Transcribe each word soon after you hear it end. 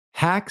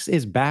Hacks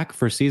is back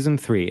for season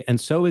 3,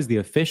 and so is the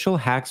official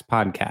Hacks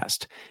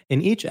podcast.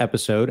 In each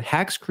episode,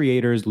 Hacks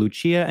creators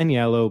Lucia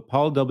Agnello,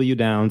 Paul W.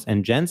 Downs,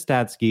 and Jen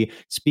Statsky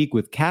speak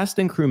with cast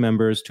and crew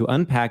members to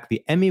unpack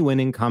the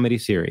Emmy-winning comedy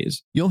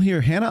series. You'll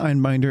hear Hannah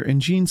Einbinder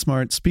and Gene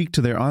Smart speak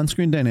to their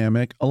on-screen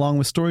dynamic, along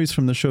with stories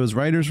from the show's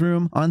writer's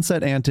room,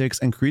 on-set antics,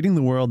 and creating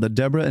the world that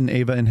Deborah and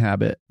Ava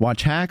inhabit.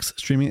 Watch Hacks,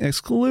 streaming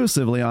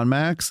exclusively on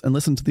Max, and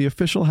listen to the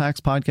official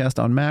Hacks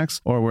podcast on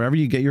Max or wherever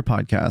you get your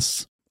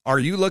podcasts. Are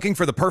you looking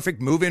for the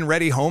perfect move-in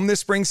ready home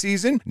this spring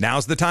season?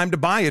 Now's the time to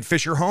buy at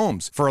Fisher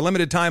Homes. For a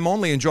limited time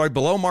only, enjoy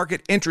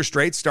below-market interest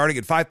rates starting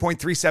at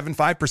 5.375%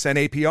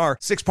 APR,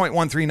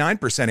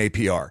 6.139%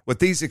 APR. With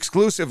these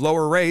exclusive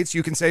lower rates,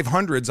 you can save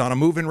hundreds on a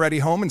move-in ready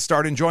home and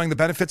start enjoying the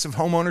benefits of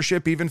home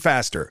ownership even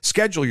faster.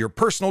 Schedule your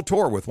personal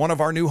tour with one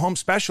of our new home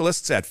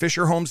specialists at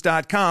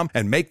FisherHomes.com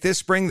and make this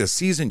spring the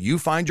season you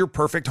find your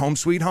perfect home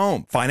sweet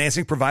home.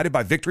 Financing provided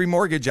by Victory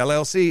Mortgage,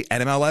 LLC,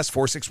 NMLS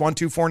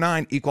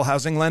 461249, Equal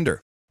Housing Lender.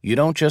 You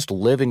don't just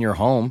live in your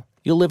home,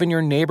 you live in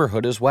your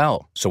neighborhood as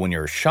well. So when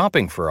you're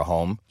shopping for a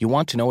home, you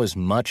want to know as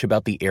much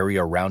about the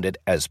area around it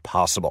as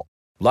possible.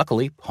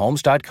 Luckily,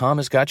 Homes.com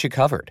has got you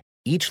covered.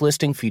 Each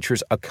listing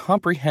features a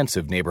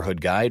comprehensive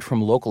neighborhood guide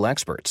from local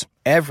experts.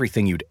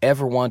 Everything you'd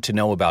ever want to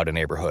know about a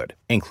neighborhood,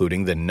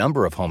 including the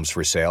number of homes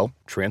for sale,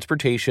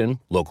 transportation,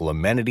 local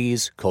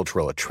amenities,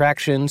 cultural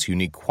attractions,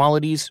 unique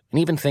qualities, and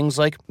even things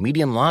like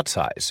median lot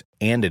size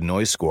and a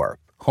noise score.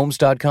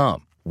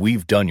 Homes.com.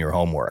 We've done your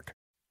homework.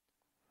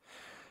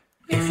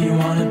 If you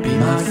want to be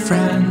my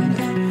friend,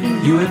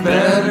 you had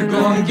better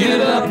go and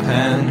get a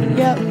pen.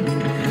 Yep.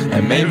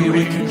 And maybe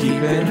we could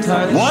keep in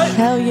touch. What?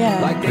 Hell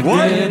yeah. Like they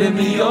did in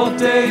the old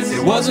days.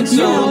 It wasn't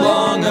so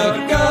long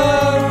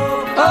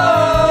ago.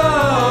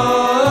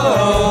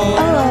 Oh,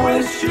 I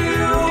wish you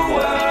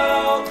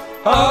well.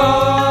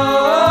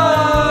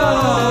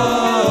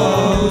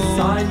 Oh,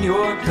 sign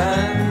your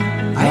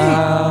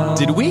pen.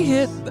 Did we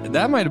hit?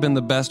 That might have been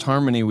the best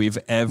harmony we've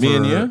ever Me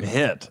and you?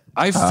 hit.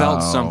 I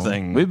felt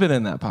something. We've been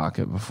in that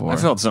pocket before. I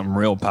felt something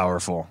real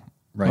powerful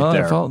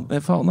there. It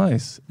felt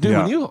nice, dude.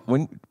 Yeah.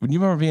 When you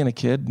remember being a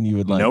kid and you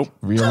would Nope.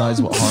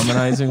 realize what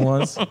harmonizing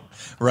was,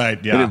 Right?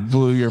 and Yeah. it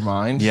blew your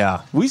mind.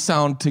 Yeah. We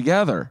sound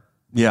together.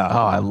 Yeah.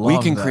 Oh, I love We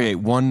can that. create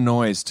one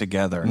noise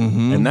together,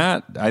 and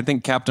that I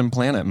think Captain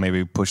Planet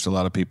maybe pushed a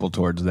lot of people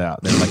towards that.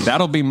 They're like,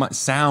 that'll be my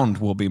sound.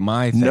 Will be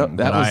my thing. No, that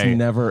but was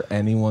never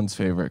anyone's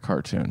favorite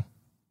cartoon.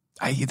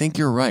 You think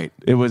you're right?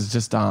 It was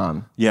just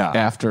on. Yeah.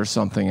 After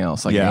something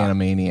else, like Yeah.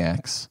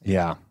 Animaniacs.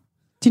 Yeah.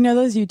 Do you know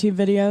those YouTube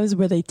videos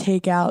where they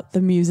take out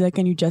the music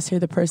and you just hear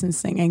the person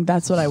singing?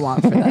 That's what I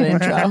want for that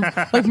intro.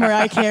 Like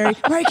Mariah Carey.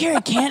 Mariah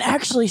Carey can't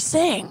actually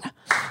sing.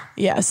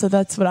 Yeah, so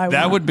that's what I want.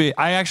 That would be.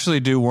 I actually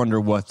do wonder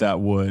what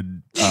that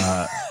would.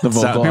 The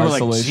vocal people are like,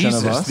 isolation of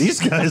Jesus, us. these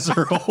guys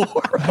are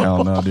horrible.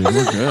 Hell no, dude.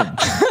 We're good.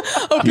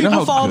 Oh, You know people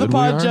how follow the good we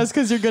pod are? just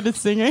because you're good at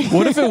singing.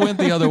 What if it went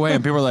the other way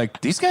and people were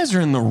like, these guys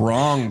are in the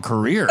wrong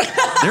career.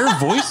 Their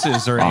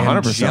voices are 100% we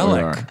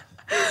angelic. are.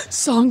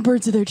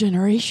 Songbirds of their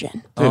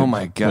generation. Oh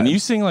my God. When you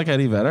sing like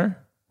Eddie Vedder,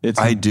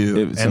 I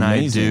do, It's and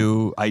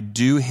amazing. I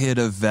do hit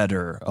a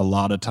Vedder a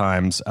lot of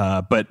times.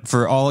 But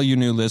for all you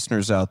new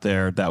listeners out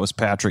there, that was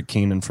Patrick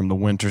Keenan from the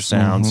Winter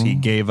Sounds. He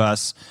gave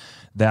us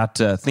that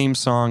theme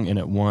song, and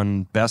it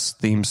won Best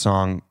Theme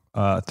Song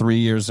 3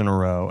 years in a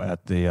row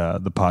at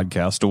the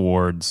Podcast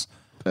Awards.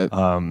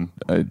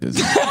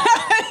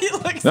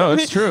 No,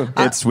 it's true.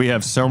 We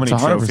have so many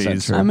It's 100%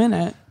 trophies. true. I'm in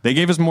it. They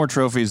gave us more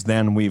trophies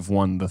than we've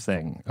won the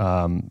thing,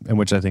 and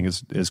which I think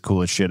is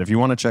cool as shit. If you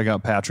want to check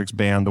out Patrick's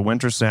band, The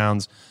Winter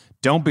Sounds,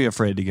 don't be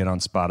afraid to get on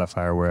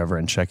Spotify or wherever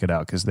and check it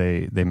out because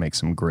they make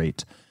some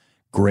great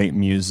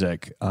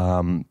music.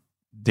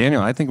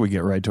 Daniel, I think we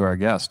get right to our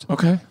guest.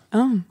 Okay.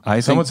 Oh.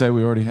 Some would say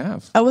we already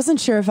have. I wasn't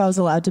sure if I was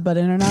allowed to butt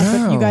in or not,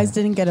 but you guys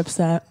didn't get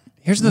upset.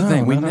 Here's the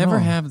thing: we not at never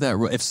all. have that.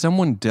 If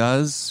someone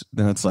does,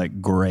 then it's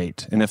like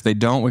great, and if they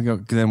don't, we go.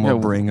 Then we'll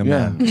bring them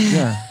in.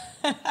 Yeah.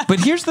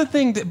 But here's the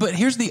thing. But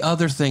here's the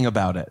other thing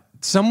about it.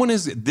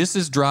 This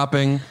is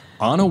dropping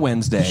on a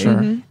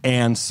Wednesday,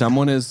 and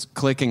someone is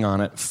clicking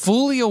on it,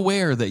 fully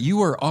aware that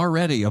you are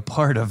already a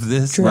part of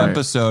this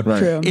episode. Right.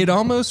 True. It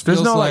almost feels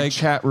There's no like like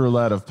chat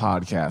roulette of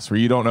podcasts where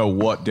you don't know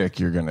what dick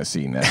you're going to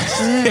see next.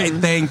 Hey,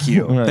 thank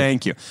you.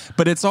 Thank you.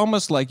 But it's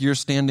almost like you're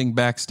standing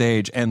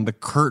backstage and the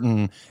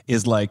curtain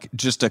is like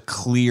just a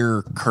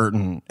clear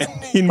curtain.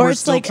 And Or we're it's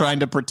still like-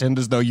 trying to pretend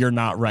as though you're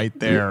not right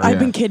there. I've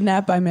been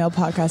kidnapped by male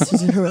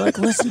podcasters who are like,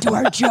 listen to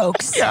our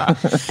jokes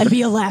and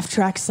be a laugh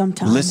track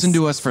sometimes. Listen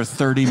to us for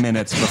 30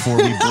 minutes before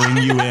we bring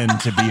you in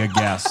to be a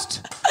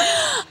guest.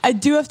 I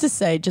do have to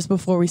say, just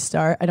before we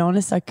start, I don't want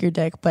to suck your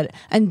dick,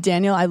 and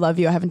Daniel, I love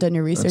you. I haven't done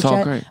your research all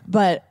yet, great.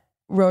 but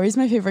Rory's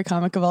my favorite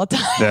comic of all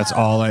time. That's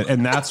all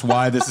and that's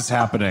why this is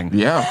happening.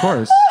 Yeah, of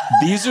course.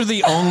 These are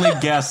the only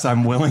guests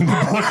I'm willing to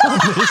put on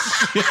this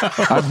show.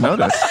 I've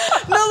noticed.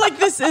 No, like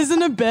this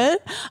isn't a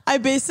bit. I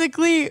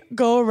basically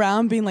go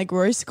around being like,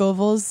 Rory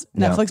Scovel's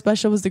Netflix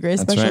special was the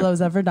greatest That's special right. that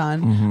was ever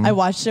done. I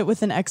watched it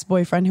with an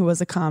ex-boyfriend who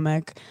was a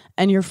comic,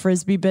 and your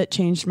Frisbee bit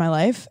changed my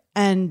life.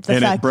 And the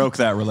And fact it broke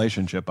that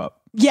relationship up.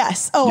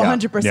 Yes. Oh, Yeah.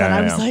 100%. Yeah,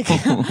 I was yeah. like,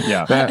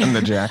 Yeah. That and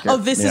the jacket. oh,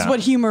 this is what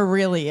humor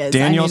really is.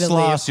 Daniel I need to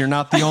Sloss, you're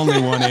not the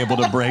only one able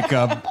to break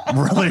up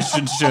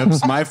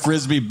relationships. My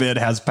Frisbee bit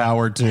has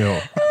power too.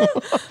 leave.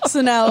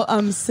 So now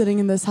I'm sitting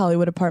in this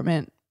Hollywood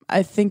apartment.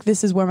 I think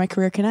this is where my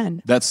career can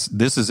end. This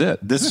is it.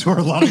 This is where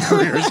a lot of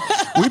careers.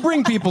 We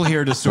bring people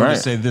here to sort of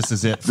Right. say this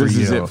is it for This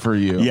you. is it for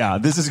you. Yeah,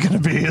 this is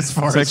going to be as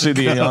far It's as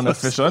actually it the goes.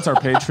 unofficial. That's our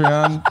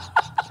Patreon.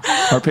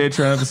 Our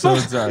Patreon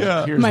episodes are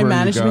here's My where you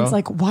management's go.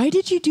 like, why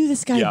did you do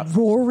this guy Yeah.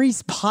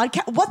 Rory's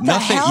podcast? What the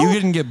Nothing. hell? You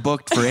didn't get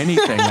booked for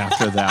anything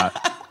after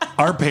that.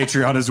 Our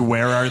Patreon is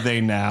Where Are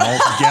They Now?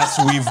 Guess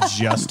we've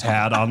just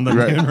had on the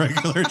Right. Noon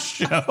Regular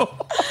show.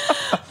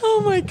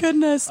 Oh my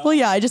goodness. Well,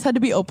 yeah, I just had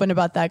to be open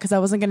about that because I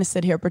wasn't going to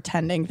sit here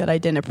pretending that I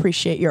didn't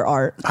appreciate your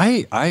art.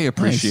 I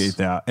appreciate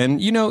that.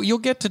 And, you'll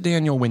get to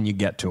Daniel when you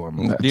get to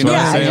him. That's You what know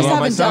Yeah, I I say just about haven't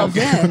myself.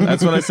 delved in.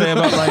 That's what I say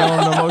about my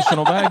own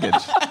emotional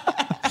baggage.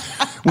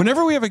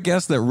 Whenever we have a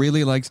guest that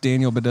really likes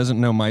Daniel but doesn't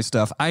know my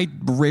stuff, I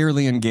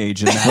rarely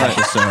engage in that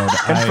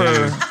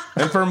episode.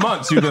 And for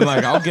months, you've been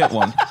like, I'll get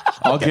one.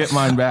 I'll get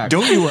mine back.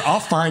 Don't you? I'll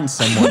find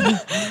someone.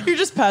 You're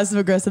just passive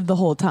aggressive the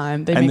whole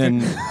time. They And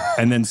make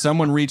then, then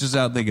someone reaches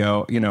out. They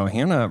go,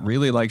 Hannah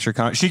really likes your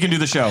content. She can do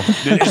the show.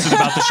 Is it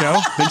about the show?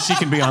 Then she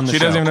can be on the show.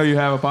 She doesn't even know you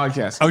have a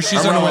podcast. Oh,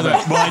 she's Or unaware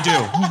relevant. that.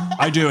 Well,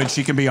 I do, and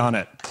she can be on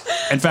it.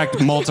 In fact,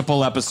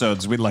 multiple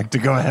episodes. We'd like to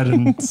go ahead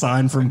and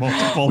sign for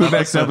multiple. The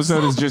next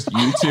episode is just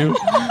you two.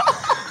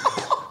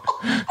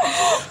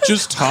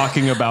 Just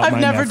talking about. I've my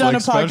never done a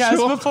Netflix podcast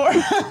special. before.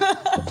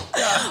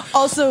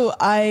 Also,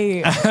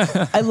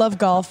 I love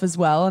golf as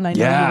well, and I know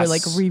you were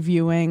like Yes.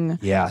 reviewing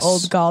Yes.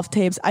 old golf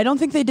tapes. I don't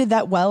think they did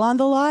that well on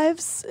the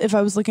lives if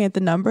I was looking at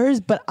the numbers,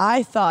 but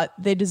I thought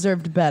they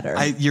deserved better.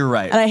 You're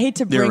right. and I hate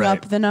to You're bring right.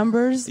 up the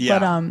numbers, Yeah.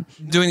 but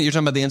You're talking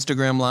about the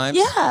Instagram lives?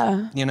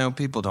 yeah.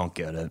 People don't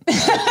get it.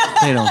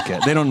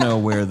 They don't know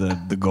where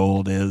the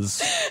gold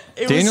is.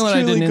 It was Daniel and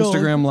I did an truly gold.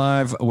 Instagram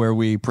live where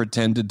we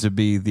pretended to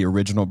be the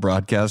original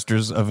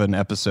broadcasters of an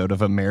episode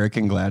of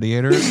American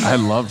Gladiator. I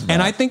loved that.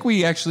 And I think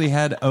we actually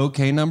had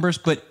okay numbers,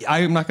 but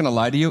I'm not going to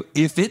lie to you.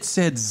 If it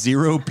said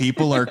 0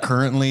 people are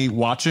currently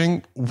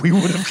watching, we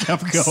would have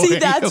kept going. See,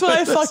 that's why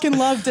I fucking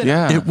loved it.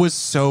 Yeah. It was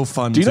so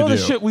fun Do you to know do.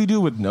 the shit we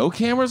do with no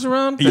cameras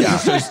around? That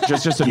Yeah.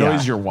 just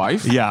annoys your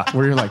wife? Yeah.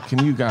 Where you're like,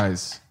 can you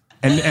guys...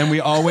 And we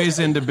always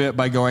end a bit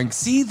by going,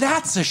 see,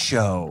 that's a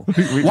show.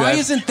 Why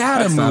isn't that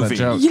a that's not a movie?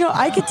 joke.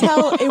 I could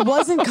tell it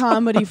wasn't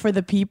comedy for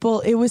the people.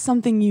 It was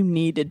something you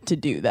needed to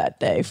do that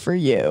day for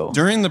you.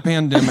 During the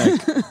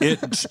pandemic,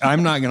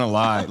 I'm not gonna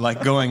lie,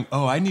 like going,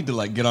 I need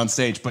to get on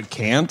stage, but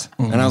can't.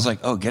 And I was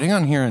like, getting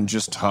on here and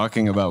just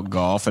talking about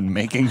golf and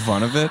making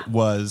fun of it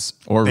was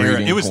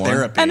reading it was porn.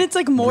 therapy. And it's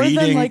like more than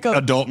Reading like a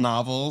adult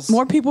novels.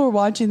 more people were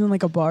watching than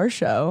like a bar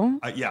show.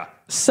 Yeah.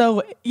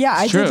 So yeah,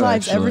 I True, did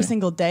lives every actually.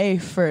 single day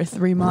for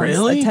 3 months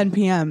Really? at 10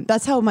 p.m.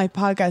 That's how my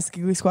podcast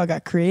Giggly Squad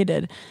got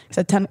created. 'Cause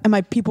at 10, and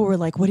my people were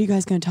like, "What are you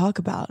guys going to talk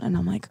about?" And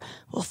I'm like,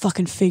 "We'll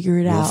fucking figure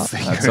it out.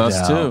 That's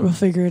us too. We'll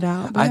figure it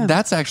out." But yeah.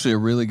 That's actually a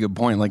really good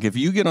point. Like if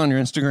you get on your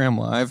Instagram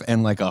live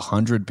and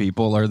 100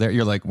 people are there,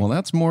 you're like, well,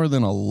 that's more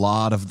than a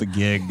lot of the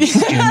gigs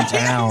in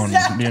town.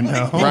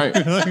 Right.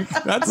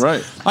 That's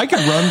Right. I could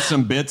run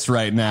some bits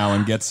right now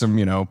and get some,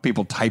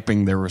 people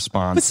typing their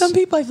response. But some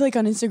people I feel like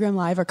on Instagram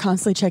Live are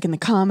constantly checking the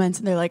comments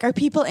and they're like, "Are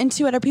people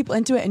into it? Are people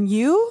into it?" And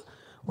you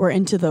were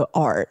into the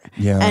art.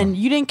 Yeah. And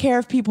you didn't care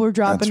if people were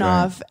dropping That's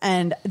right. off.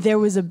 And there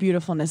was a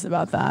beautifulness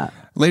about that.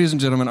 Ladies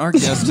and gentlemen, our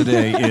guest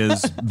today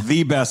is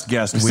the best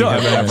guest we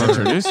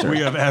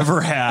have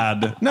ever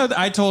had. No,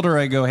 I told her,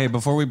 I go, hey,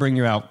 before we bring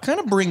you out, kind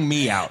of bring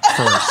me out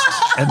first,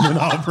 and then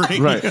I'll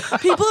bring Right. you.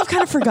 People have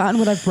kind of forgotten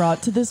what I've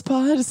brought to this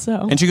pod.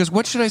 So And she goes,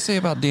 what should I say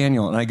about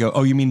Daniel? And I go,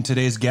 oh, you mean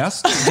today's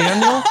guest,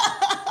 Daniel?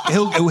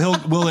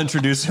 We'll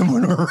introduce him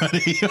when we're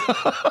ready.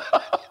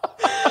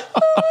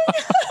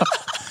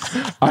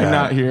 I'm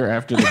not here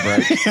after the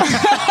break.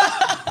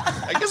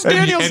 I guess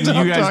Daniel's and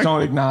you guys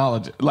don't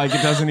acknowledge it. Like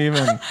it doesn't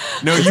even.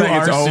 No, it's you like are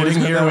it's always sitting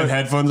been here that with way.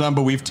 headphones on,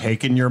 but we've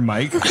taken your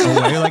mic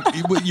away. Like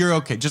you're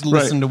okay. Just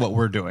listen to what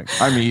we're doing.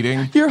 I'm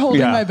eating. you're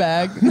holding Yeah. my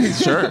bag.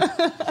 Sure.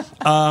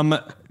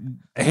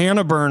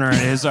 Hannah Berner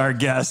is our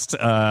guest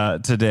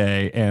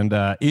today, and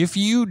if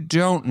you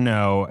don't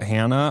know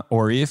Hannah,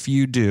 or if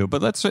you do,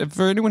 but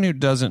for anyone who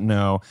doesn't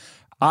know,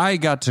 I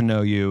got to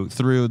know you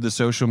through the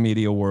social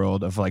media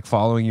world of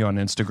following you on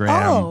Instagram,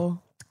 Oh.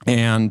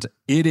 and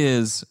it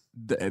is.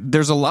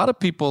 There's a lot of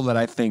people that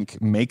I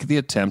think make the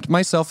attempt,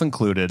 myself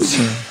included,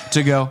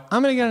 to go,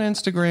 I'm going to get on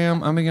Instagram,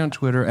 I'm going to get on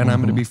Twitter, and I'm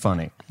going to be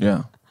funny.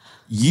 Yeah.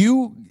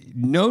 You,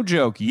 no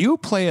joke, you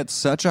play at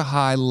such a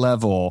high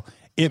level,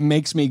 it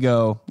makes me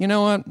go, you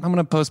know what? I'm going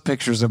to post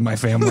pictures of my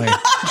family. Wait,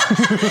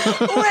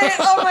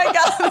 oh my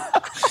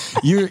God.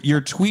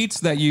 Your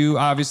tweets that you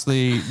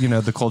obviously,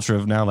 the culture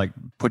of now,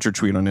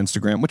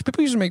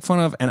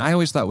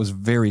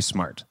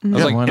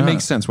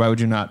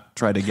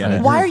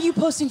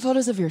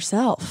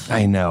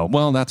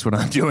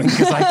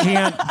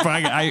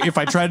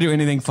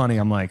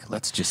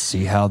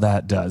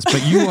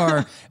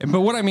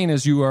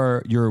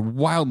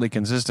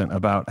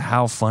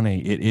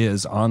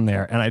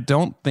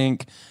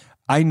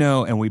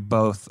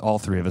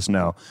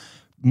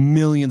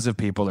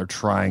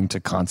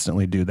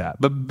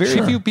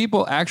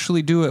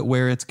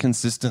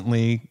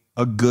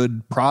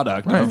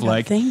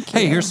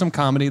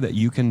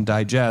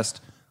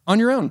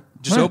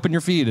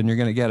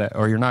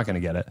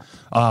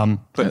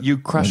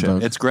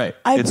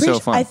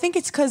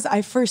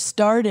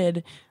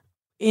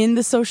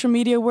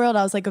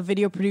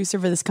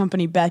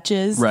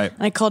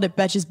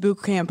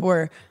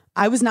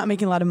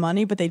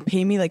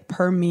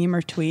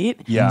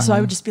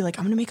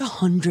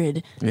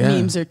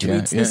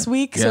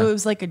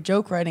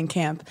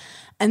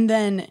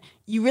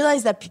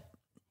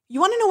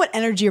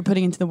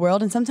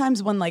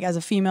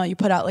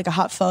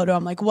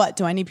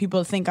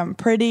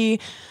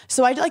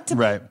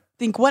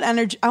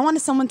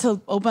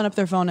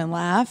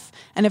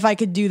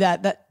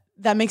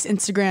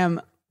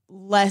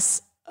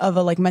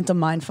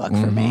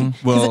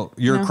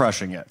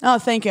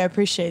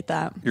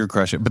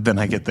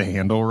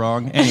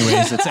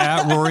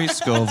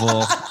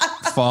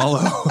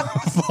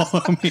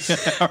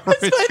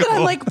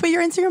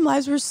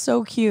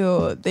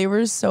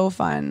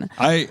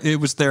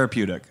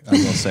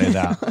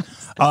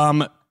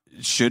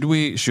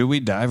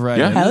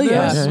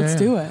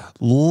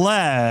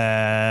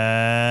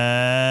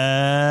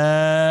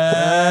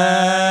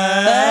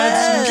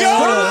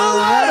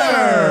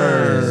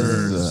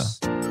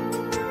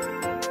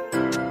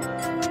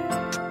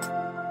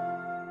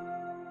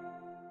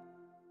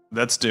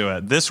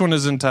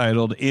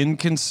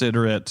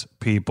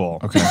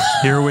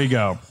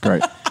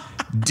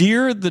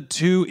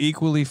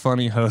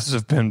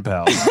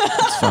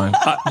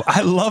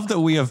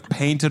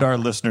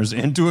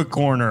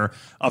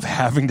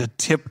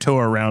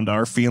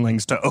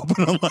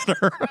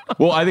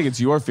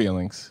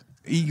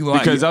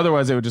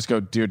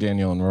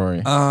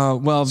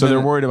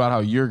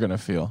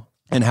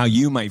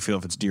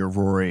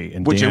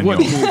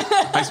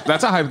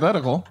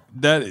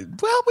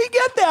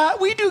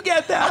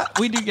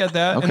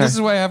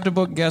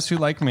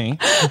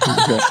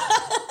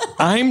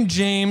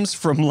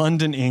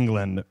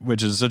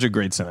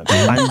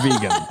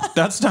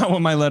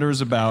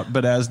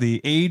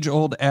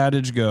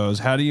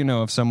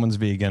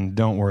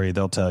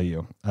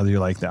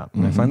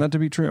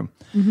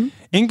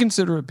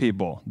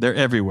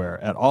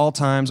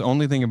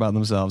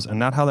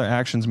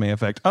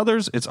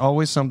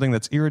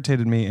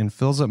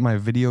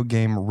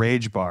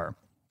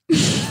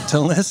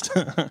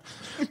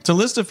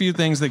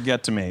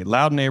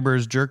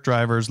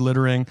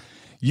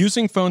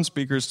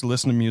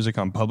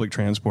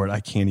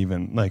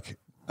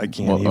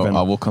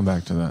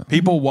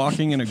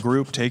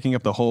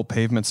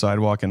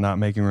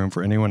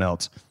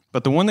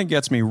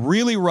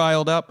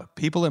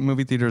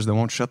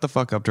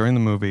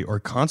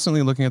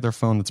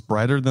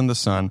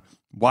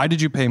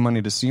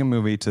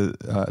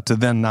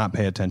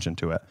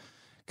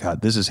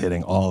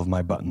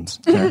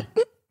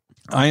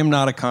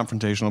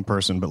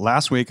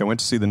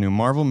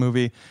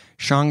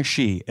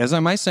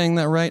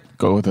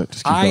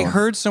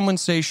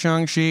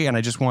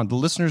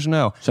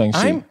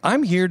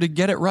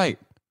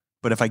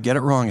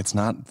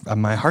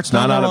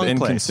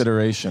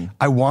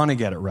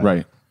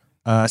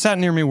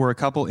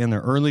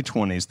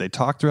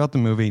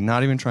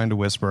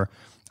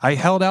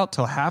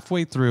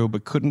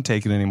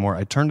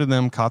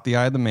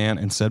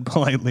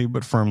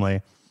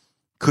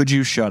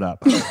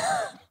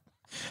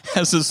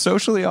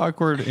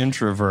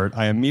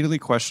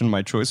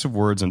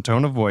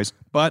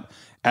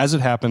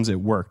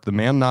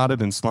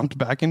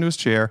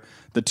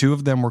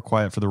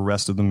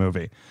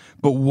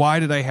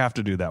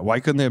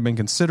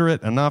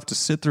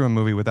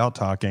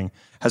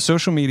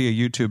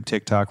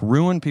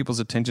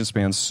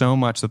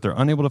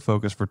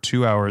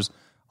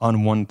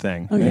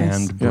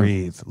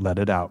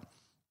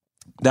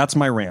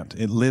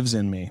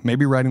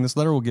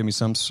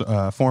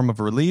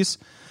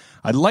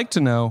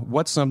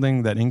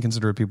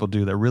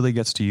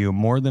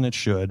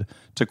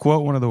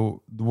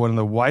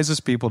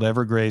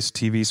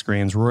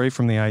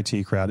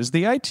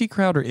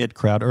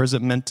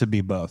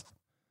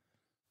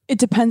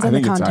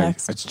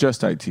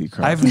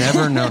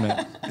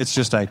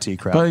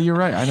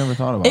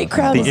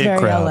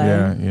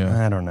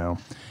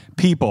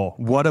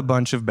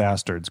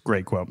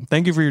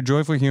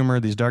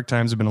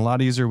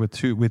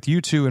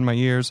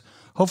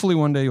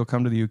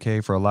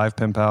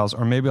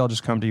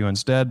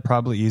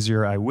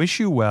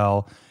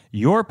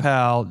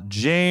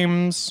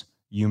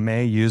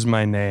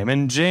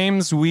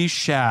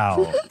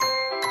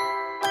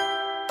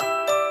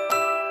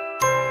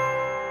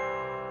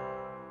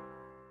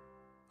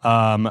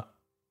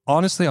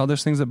 Honestly, all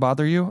those things that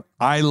bother you,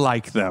 I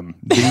like them.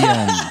 The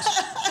end.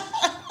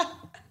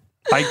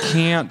 I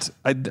can't.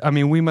 I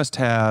mean, we must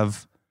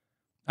have.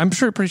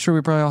 Pretty sure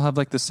we probably all have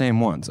like the same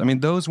ones. I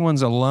mean, those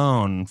ones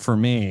alone for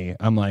me,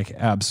 I'm like,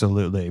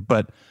 absolutely.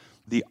 But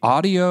the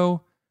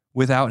audio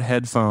without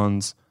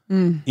headphones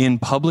in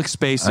public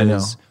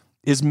spaces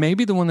is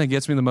maybe the one that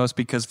gets me the most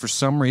because for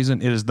some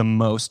reason it is the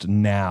most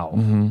now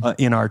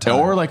in our time.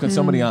 Or like when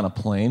somebody on a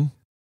plane.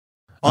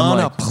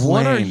 A plane.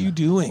 What are you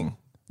doing?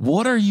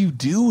 What are you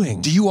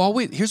doing?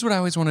 Here's what I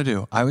always want to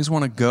do. I always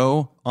want to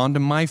go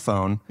onto my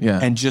phone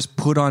and just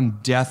put on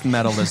death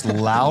metal as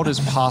loud as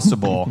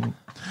possible.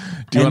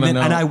 Do you want to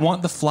know? And I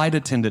want the flight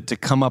attendant to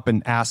come up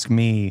and ask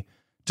me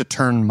to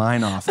turn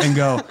mine off and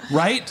go,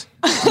 right?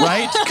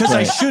 Because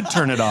I should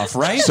turn it off,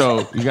 right?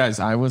 So, you guys,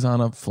 I was on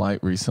a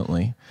flight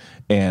recently,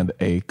 and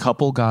a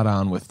couple got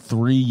on with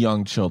 3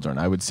 young children.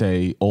 I would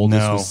say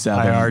oldest was 7,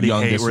 I already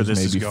youngest hate where was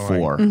this maybe is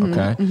 4.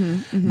 Okay,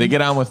 they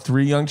get on with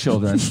 3 young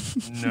children.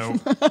 No.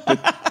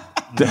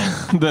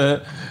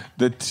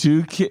 The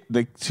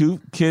two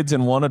kids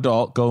and 1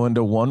 adult go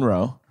into one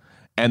row,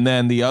 and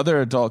then the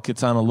other adult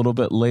gets on a little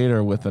bit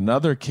later with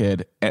another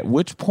kid, at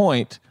which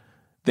point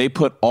they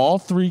put all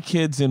 3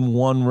 kids in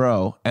one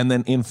row, and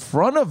then in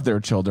front of their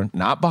children,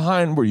 not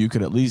behind where you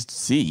could at least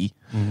see,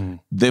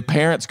 the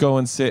parents go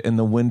and sit in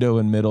the window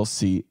and middle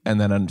seat, and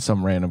then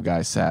some random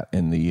guy sat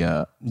in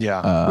the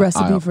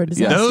recipe aisle. for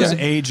disaster. Those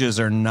ages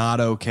are not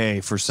okay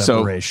for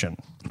separation.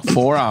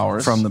 4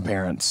 hours from the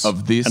parents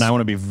of these, and I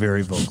want to be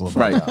very vocal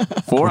about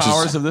that. 4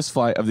 hours of this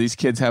flight of these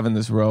kids having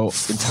this row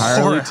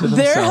entirely to themselves.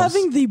 They're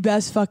having the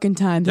best fucking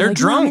time. They're like,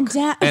 drunk, Mom and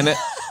Dad. and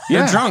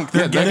they're drunk.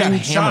 They're getting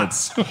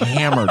shots.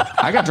 Hammered.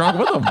 I got drunk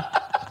with them.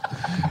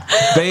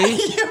 They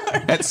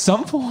at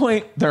some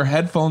point their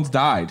headphones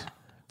died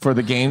for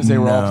the games they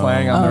were all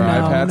playing on their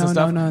iPads and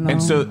stuff.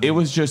 And so it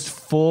was just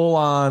full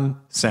on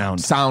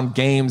sound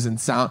games and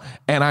sound.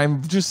 And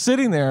I'm just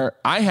sitting there.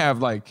 I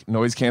have like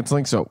noise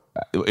canceling, so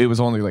it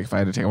was only like if I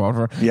had to take them off.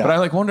 But I'm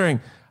like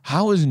wondering,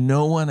 how is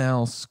no one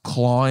else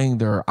clawing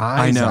their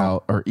eyes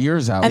out or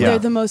ears out? And they're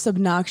the most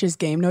obnoxious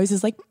game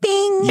noises, like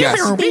bing. Yes,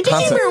 And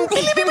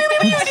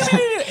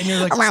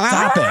you're like,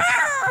 stop it.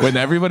 When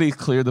everybody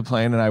cleared the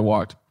plane and I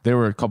walked, there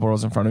were a couple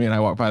rows in front of me and I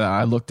walked by that.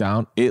 I looked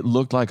down. It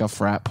looked like a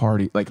frat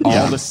party. Like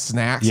all the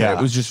snacks. Yeah.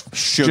 It was just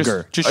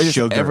sugar. Just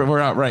sugar. Everywhere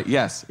out. Right.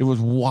 Yes. It was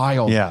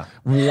wild. Yeah.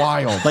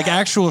 Wild. Like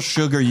actual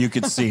sugar you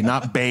could see,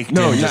 not baked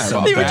no, into yeah,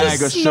 something. a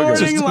bag of sugar.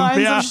 Just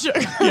lines of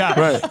sugar. Yeah.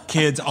 Right.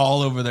 Kids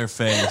all over their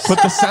face.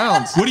 But the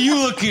sounds. What are you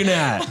looking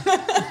at?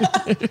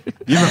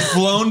 You ever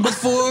flown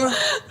before?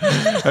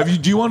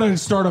 Do you want to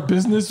start a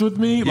business with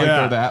me? Like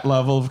they're that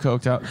level of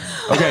coked out.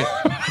 Okay.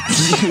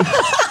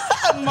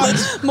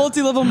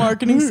 Multi-level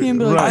marketing scheme.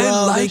 Like,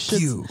 I like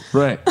you.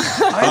 Right.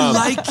 I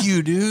like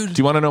you, dude. Do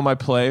you want to know my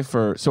play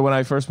for... So when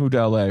I first moved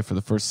to LA for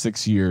the first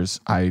 6 years,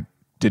 I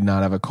did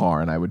not have a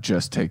car and I would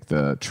just take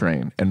the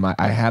train. And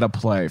I had a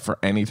play for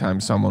any time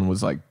someone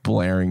was like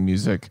blaring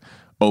music,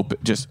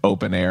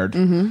 open aired.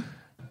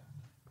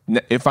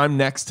 If I'm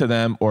next to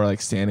them or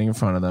like standing in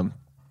front of them,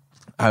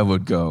 I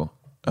would go,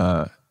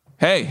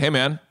 hey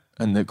man.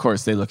 And of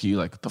course, they look at you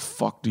like, what the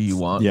fuck do you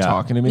want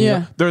talking to me?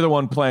 Yeah. They're the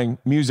one playing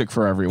music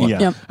for everyone.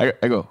 Yeah. Yep.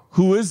 I go,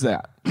 who is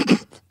that? And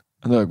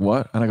they're like,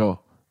 what? And I go,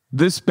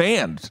 this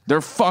band.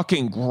 They're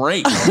fucking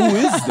great. Who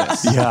is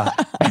this? Yeah.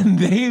 And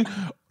they,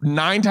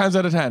 9 times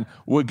out of 10,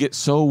 would get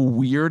so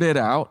weirded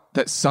out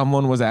that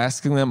someone was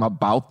asking them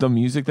about the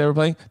music they were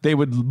playing, they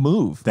would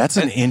move. That's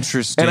an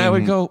interesting... And I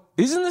would go,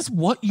 isn't this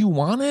what you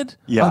wanted?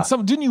 Yeah.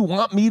 Didn't you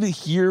want me to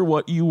hear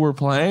what you were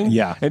playing?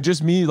 Yeah. And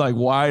just me like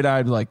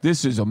wide-eyed, like,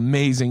 this is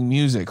amazing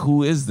music.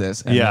 Who is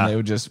this? And then they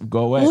would just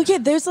go away. Well, yeah,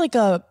 there's like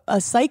a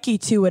psyche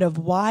to it of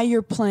why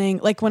you're playing,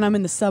 like when I'm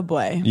in the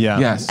subway. Yeah.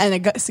 Yes. And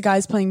a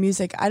guy's playing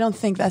music. I don't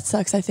think that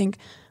sucks. I think,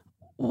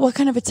 what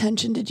kind of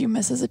attention did you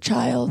miss as a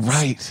child?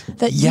 Right.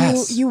 That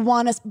you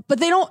want us,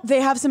 but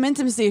they have some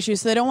intimacy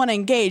issues, so they don't want to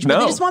engage, but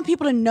they just want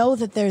people to know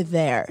that they're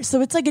there.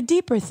 So it's like a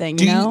deeper thing,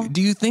 you know?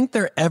 Do you think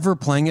they're ever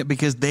playing it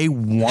because they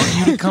want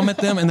you to come at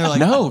them and they're like,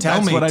 no,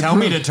 tell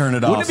me to turn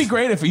it off? Wouldn't it be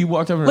great if you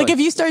walked up and like if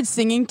you started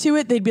singing to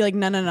it, they'd be like,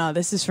 no,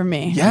 this is for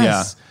me.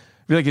 Yes.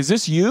 Be like, is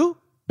this you?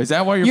 Is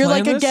that why you're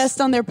like playing a this?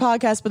 guest on their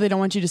podcast, but they don't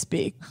want you to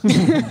speak.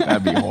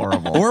 That'd be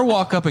horrible. Or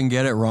walk up and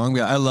get it wrong. Be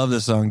like, I love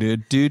this song,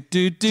 dude.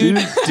 Jay-Z,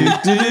 right?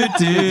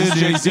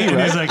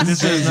 He's like,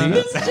 this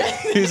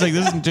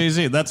isn't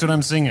Jay-Z. That's what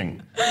I'm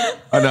singing.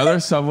 Another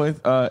subway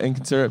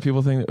inconsiderate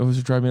people think that it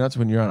was driving me nuts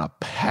when you're on a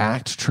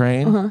packed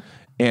train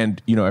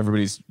and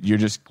you're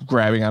just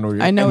grabbing onto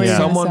your. I know.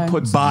 Someone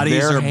puts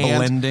bodies their are hand,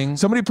 blending.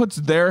 Somebody puts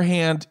their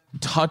hand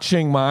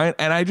touching mine,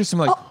 and I just am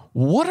like,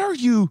 what are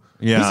you?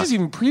 Yeah. This is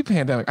even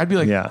pre-pandemic. I'd be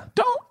like,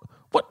 don't.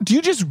 What do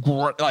you just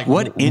like?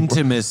 What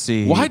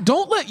intimacy? Why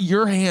don't let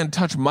your hand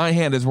touch my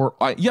hand? As we're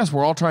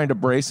all trying to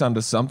brace onto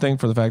something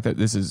for the fact that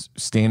this is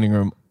standing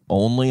room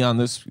only on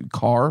this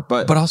car,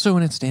 but also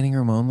when it's standing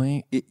room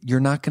only, you're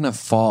not gonna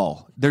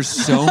fall. There's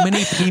so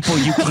many people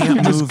you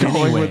can't move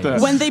anyway.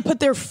 When they put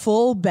their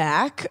full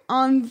back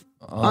on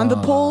on the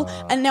poll.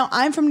 And now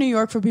I'm from New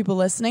York for people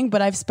listening,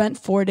 but I've spent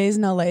 4 days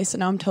in LA, so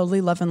now I'm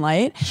totally love and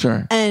light.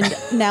 Sure. And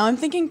now I'm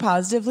thinking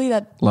positively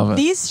that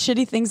these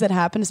shitty things that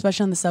happen,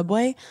 especially on the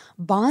subway,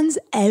 bonds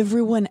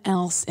everyone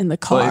else in the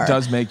car. Well, it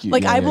does make you...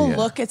 Like, I will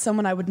look at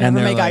someone I would never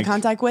make eye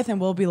contact with, and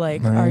we'll be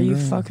like, are you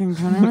fucking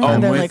kidding me?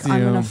 And they're like,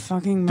 I'm going to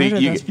fucking murder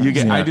this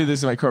person. I do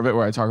this in my core bit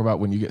where I talk about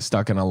when you get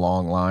stuck in a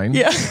long line,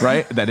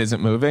 right? That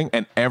isn't moving.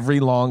 And every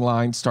long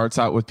line starts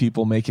out with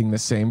people making the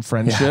same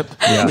friendship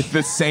with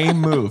the same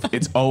move.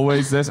 It's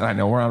always this. And I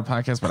know we're on a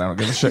podcast, but I don't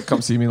give a shit.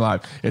 Come see me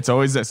live. It's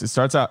always this. It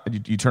starts out,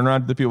 you turn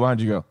around to the people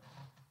behind you, go,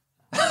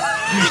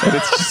 and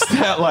it's just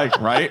that like,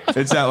 right?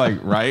 It's that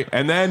like, right?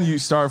 And then you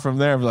start from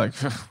there, like,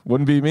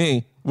 wouldn't be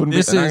me. Not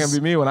going to be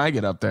me when I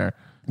get up there.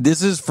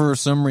 This is, for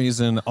some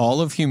reason,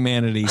 all of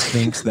humanity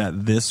thinks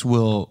that this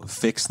will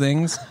fix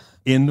things.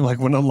 In like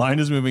when a line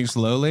is moving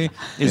slowly,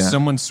 is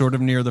someone sort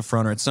of near the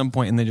front or at some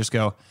point, and they just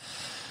go,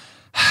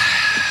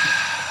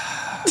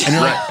 and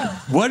you're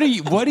like, what do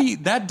you,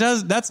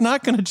 that's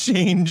not going to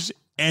change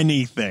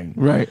anything.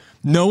 Right.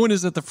 No one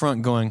is at the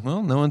front going,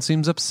 well, no one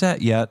seems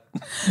upset yet.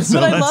 So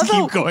but I love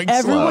how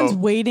everyone's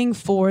waiting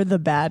for the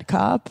bad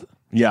cop.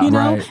 Yeah, you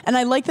know? right. And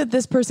I like that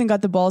this person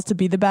got the balls to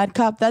be the bad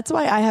cop. That's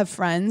why I have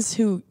friends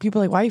who people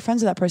are like, why are you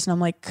friends with that person?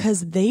 I'm like,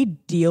 because they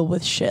deal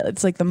with shit.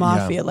 It's like the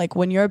mafia. Yeah. Like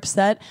when you're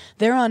upset,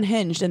 they're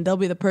unhinged and they'll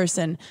be the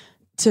person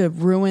to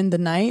ruin the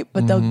night,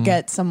 but they'll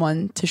get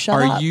someone to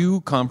shut up. Are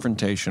you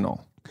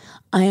confrontational?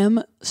 I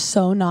am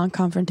so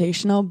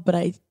non-confrontational, but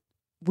I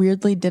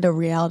weirdly did a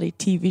reality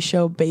TV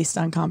show based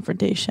on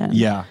confrontation.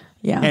 Yeah.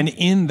 Yeah. And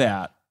in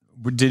that,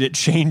 did it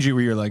change you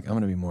where you're like, I'm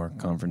going to be more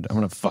confrontational. I'm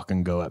going to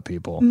fucking go at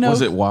people. No.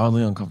 Was it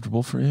wildly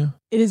uncomfortable for you?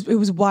 It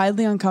was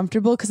wildly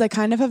uncomfortable because I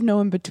kind of have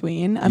no in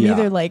between. I'm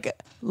either like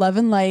love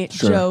and light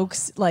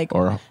jokes, like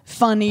or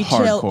funny,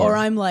 hardcore. chill, or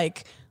I'm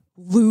like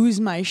lose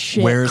my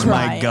shit. Where's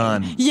crying. my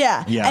gun?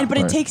 Yeah. But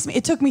right.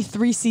 it took me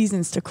 3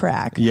 seasons to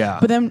crack. Yeah.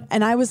 But then,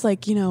 and I was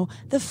like,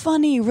 the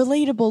funny,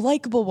 relatable,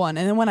 likable one.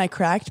 And then when I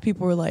cracked,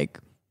 people were like,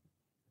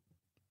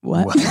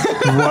 what?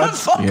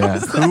 What? Yeah.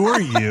 Who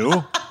are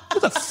you? Who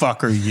the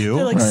fuck are you?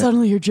 They're like,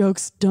 suddenly your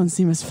jokes don't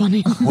seem as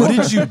funny. What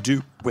did you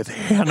do with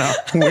Hannah?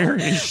 Where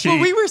is she? Well,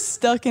 we were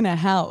stuck in a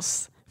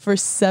house for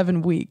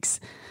 7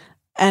 weeks.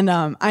 And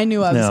I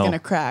knew I was going to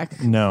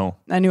crack. No.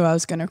 I knew I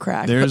was going to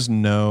crack. There's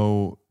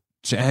no...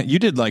 You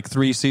did like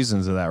 3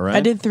 seasons of that, right?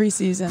 I did 3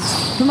 seasons.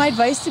 But my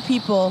advice to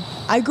people,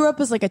 I grew up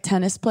as like a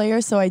tennis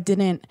player, so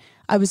any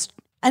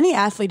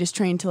athlete is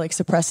trained to like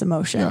suppress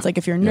emotions. Yeah. Like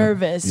if you're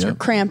nervous, you're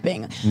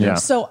cramping. Yeah.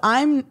 So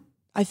I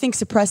think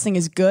suppressing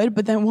is good,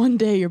 but then one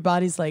day your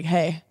body's like,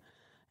 hey,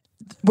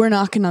 we're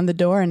knocking on the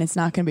door and it's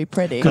not going to be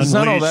pretty. Because it's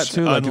not all that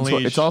too. Like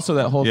it's also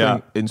that whole Yeah.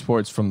 thing in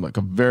sports from like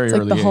a very It's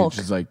like early the Hulk. age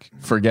is like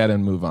forget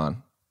and move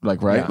on.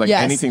 Like, right? Yeah. Like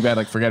Yes. anything bad,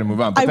 like forget and move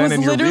on. But I then was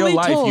in your real literally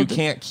life, you told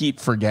can't keep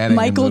forgetting.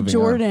 Michael and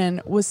moving on.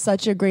 Jordan was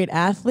such a great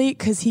athlete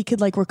because he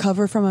could like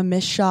recover from a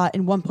missed shot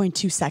in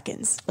 1.2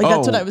 seconds. Like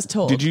that's what I was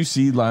told. Did you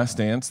see Last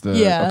Dance?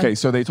 Yeah. Okay,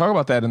 so they talk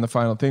about that in the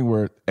final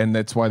thing and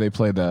that's why they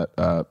played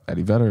that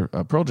Eddie Vedder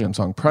Pearl Jam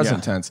song,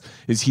 Present Tense,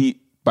 is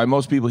by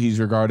most people, he's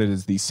regarded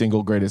as the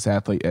single greatest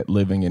athlete at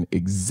living in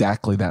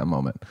exactly that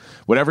moment.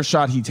 Whatever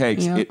shot he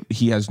takes,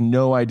 he has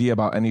no idea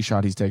about any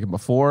shot he's taken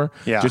before.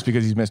 Yeah. Just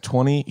because he's missed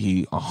 20,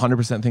 he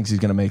 100% thinks he's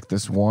going to make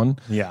this one.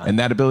 Yeah. And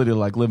that ability to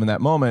like live in that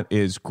moment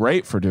is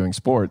great for doing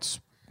sports.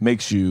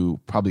 Makes you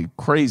probably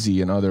crazy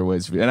in other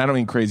ways. And I don't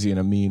mean crazy in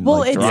a mean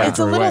Well, like, it's a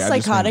derogatory little way. I just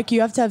mean- psychotic. You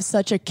have to have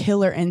such a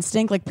killer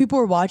instinct. Like people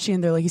were watching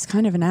and they're like, he's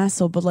kind of an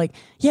asshole, but like,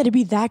 yeah, to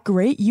be that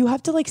great, you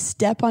have to like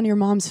step on your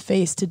mom's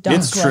face to dunk.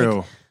 It's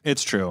true.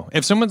 It's true.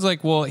 If someone's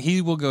like, well,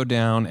 he will go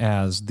down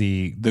as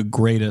the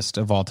greatest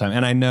of all time.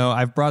 And I know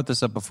I've brought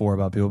this up before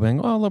about people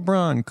being, oh,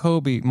 LeBron,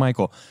 Kobe,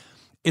 Michael.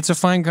 It's a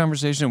fine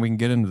conversation. We can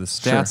get into the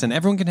stats and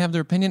everyone can have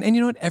their opinion. And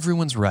you know what?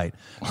 Everyone's right.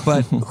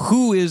 But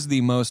who is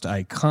the most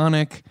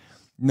iconic?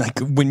 Like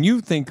when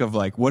you think of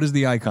like, what is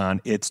the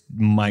icon? It's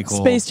Michael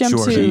Space Jam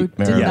Jordan. 2 did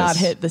Maravich. not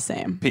hit the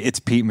same. It's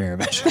Pete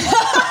Maravich.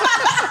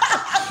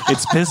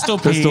 It's Pistol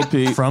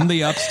Pete from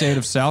the upstate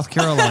of South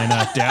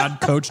Carolina. Dad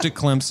coached at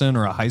Clemson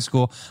or a high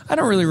school. I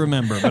don't really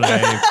remember, but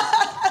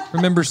I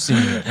remember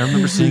seeing it. I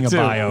remember seeing a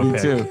biopic. Me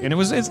too. And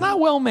it's not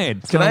well made.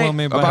 It's Can not a I well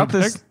made about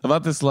biopic.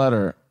 about this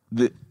letter?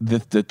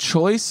 The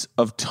choice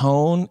of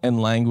tone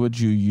and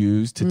language you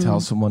use to tell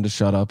someone to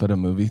shut up at a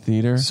movie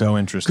theater. So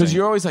interesting. Because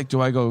you're always like,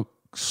 do I go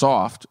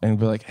soft and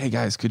be like, hey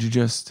guys, could you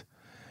just?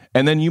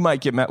 And then you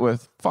might get met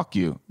with fuck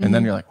you, and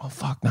then you're like, well,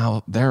 fuck,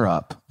 now they're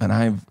up and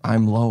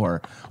I'm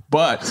lower.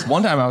 But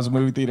one time I was in a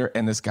movie theater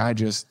and this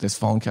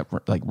phone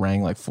kept like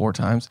rang like 4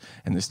 times,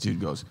 and this dude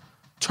goes,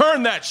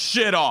 turn that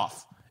shit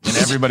off. And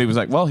everybody was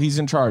like, well, he's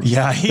in charge.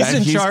 Yeah, he's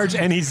in charge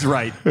and he's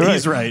right.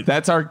 He's right.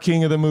 That's our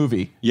king of the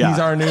movie. Yeah. He's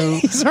our new...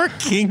 He's our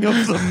king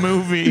of the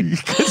movie.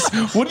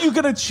 What are you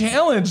going to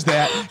challenge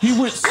that? He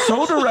went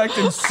so direct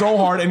and so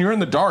hard, and you're in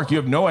the dark. You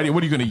have no idea.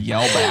 What are you going to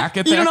yell back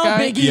at that guy? You don't know how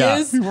big he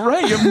is?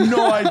 Right. You have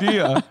no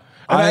idea. And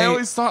I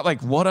always thought,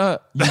 like,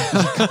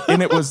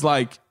 and it was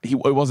like, it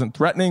wasn't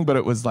threatening, but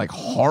it was like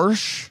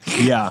harsh.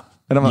 Yeah.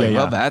 And I'm like,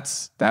 well,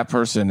 that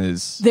person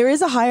is. There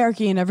is a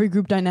hierarchy in every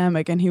group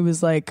dynamic, and he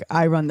was like,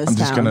 I run this I'm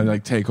just town. going to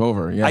like take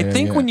over. Yeah, I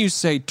think when you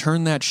say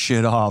turn that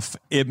shit off,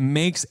 it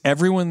makes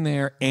everyone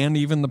there and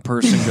even the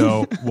person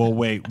go, well,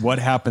 wait, what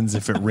happens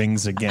if it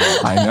rings again?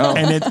 I know.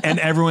 And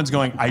everyone's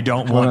going, I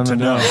don't want to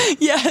know.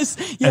 Yes.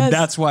 And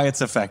that's why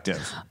it's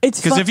effective.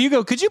 It's because if you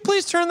go, could you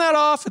please turn that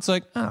off? It's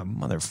like,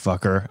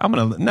 motherfucker. I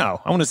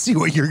want to see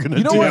what you're going to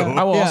do. You know what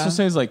I will also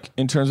say is like,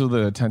 in terms of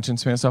the attention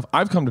span stuff,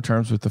 I've come to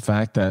terms with the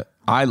fact that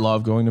I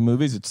love going to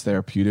movies. It's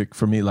therapeutic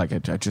for me. Like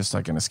I just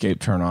like an escape,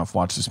 turn off,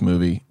 watch this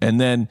movie. And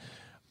then,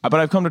 but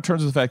I've come to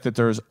terms with the fact that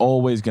there's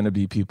always going to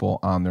be people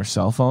on their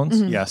cell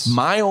phones. Mm-hmm. Yes.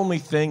 My only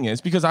thing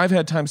is, because I've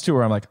had times too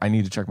where I'm like, I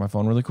need to check my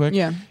phone really quick.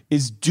 Yeah.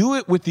 Is do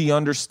it with the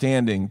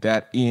understanding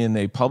that in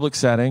a public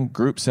setting,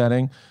 group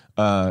setting,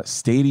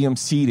 stadium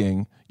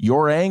seating,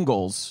 your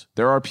angles,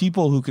 there are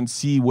people who can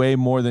see way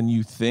more than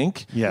you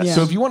think. Yes. Yeah.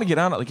 So if you want to get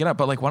on it, like get out.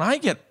 But like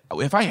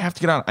if I have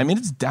to get on, I mean,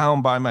 it's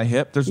down by my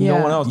hip. There's no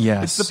one else.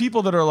 Yes. It's the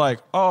people that are like,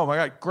 oh my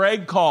God,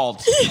 Greg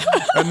called.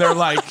 And they're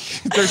like,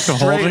 they're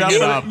straight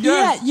up.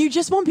 Yeah, you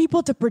just want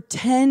people to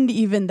pretend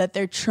even that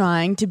they're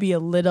trying to be a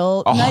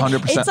little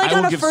 100%. It's like I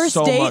on will a give first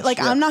so date, much, like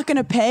yeah. I'm not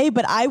gonna pay,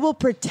 but I will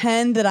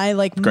pretend that I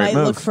like might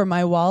move. look for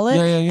my wallet.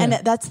 Yeah. And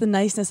that's the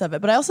niceness of it.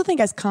 But I also think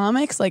as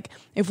comics, like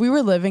if we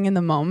were living in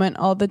the moment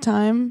all the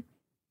time,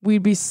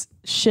 we'd be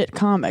shit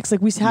comics. Like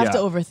we have to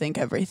overthink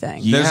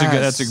everything.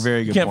 That's a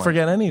very good Can't point.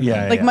 forget anything.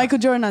 Yeah, Like Michael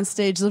Jordan on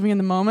stage living in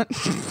the moment.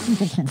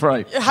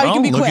 Right. How you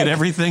can be look quick. at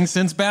everything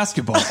since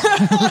basketball.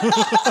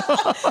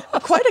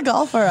 Quite a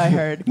golfer, I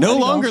heard. No Quite a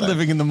longer golfer.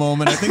 living in the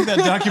moment. I think that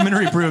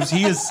documentary proves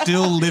he is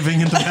still living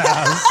in the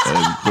past.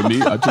 And for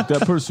me, I took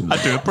that personally. I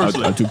took it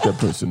personally. I took that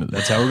personally.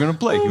 That's how we're gonna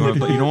play. You want to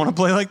play? You don't want to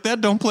play like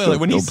that? Don't play like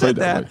when he Don't play said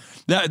that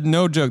that.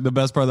 No joke. The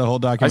best part of the whole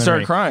documentary. I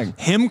started crying.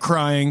 Him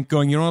crying,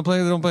 going, "You don't want to play?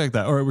 Don't play like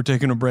that." All right, we're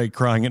taking a break,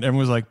 crying, and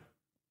everyone was like,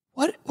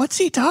 "What? What's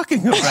he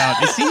talking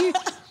about?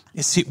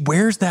 Is he?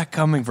 Where's that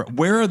coming from?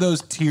 Where are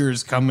those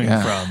tears coming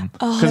from?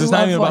 Because it's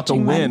not even about the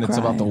watching men win; it's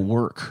cry. about the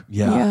work.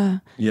 Yeah.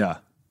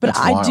 But That's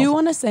I do wild.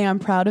 want to say I'm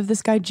proud of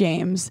this guy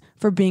James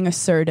for being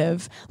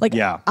assertive. Like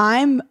Yeah.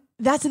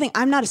 that's the thing.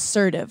 I'm not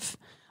assertive.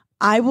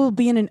 I was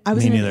in an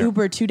neither.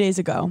 Uber 2 days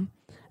ago,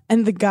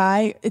 and the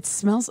guy, it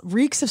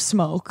reeks of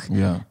smoke.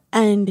 Yeah.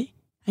 And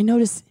I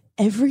noticed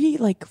every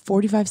like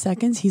 45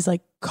 seconds he's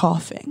like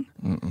coughing,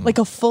 like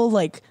a full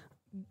like.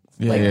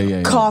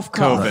 Cough.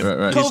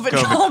 Right. COVID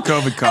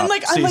cough. And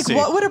like, I'm like, CC.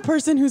 what would a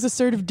person who's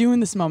assertive do in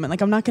this moment?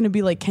 Like, I'm not going to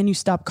be like, can you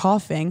stop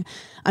coughing?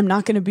 I'm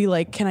not going to be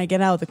like, can I get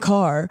out of the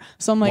car?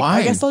 So I'm like, Why?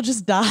 I guess I'll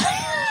just die.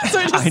 So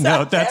I just I know,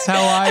 sat there that's how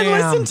I and am.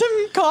 listened to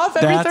him cough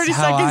every That's 30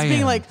 how seconds, I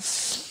being am. like,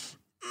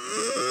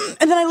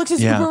 and then I looked at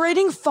his Yeah. Uber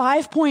rating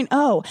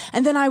 5.0.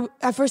 And then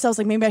at first I was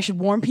like, maybe I should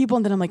warn people.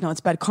 And then I'm like, no, it's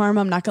bad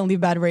karma. I'm not going to leave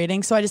a bad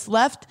rating. So I just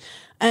left,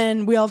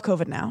 and we all have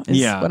COVID now.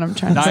 Is what I'm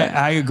trying to say.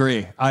 I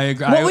agree.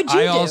 What would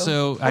you do?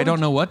 Also, I don't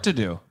know what to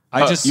do.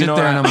 I just you sit know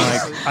there what? and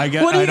I'm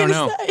like, What are I you don't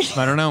gonna know. say?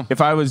 I don't know.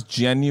 If I was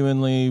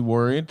genuinely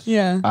worried,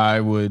 Yeah. I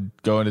would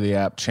go into the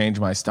app, change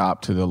my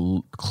stop to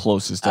the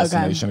closest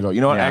destination. And go,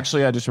 you know what? Yeah.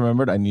 Actually, I just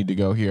remembered I need to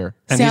go here.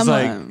 And See,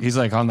 he's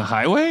like on the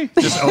highway,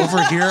 just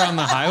over here on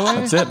the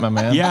highway. That's it, my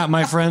man. Yeah,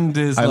 my friend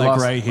is I like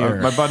lost, right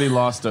here. my buddy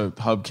lost a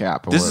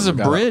hubcap. This is a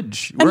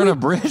bridge. We're on a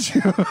bridge.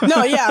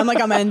 No, yeah,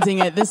 I'm ending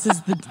it. This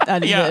is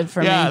it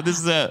for me. This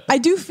is it. I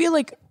do feel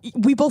like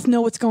we both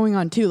know what's going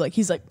on too. Like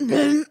he's like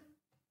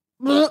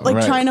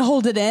Right. trying to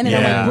hold it in, and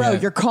Yeah. I'm like, bro,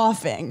 you're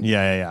coughing.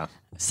 Yeah.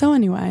 So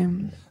anyway,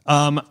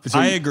 I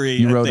agree.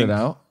 You I wrote think it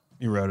out?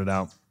 You wrote it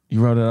out.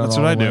 You wrote it out. That's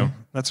all what I the do. way?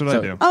 That's what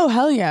I do. oh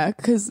hell yeah,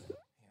 because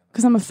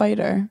I'm a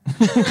fighter.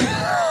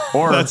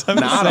 Or That's the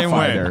not same a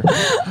way. fighter.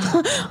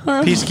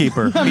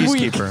 Peacekeeper.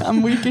 Peacekeeper.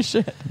 I'm weak as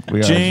shit. We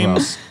are as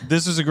James,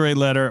 this is a great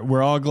letter.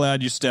 We're all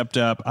glad you stepped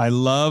up.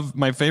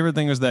 My favorite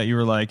thing was that you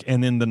were like,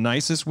 and in the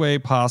nicest way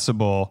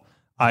possible,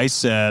 I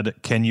said,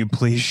 can you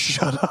please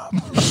shut up?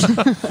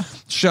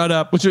 Shut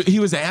up. Which he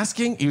was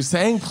asking, he was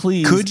saying,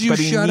 please, Could you but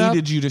he shut up?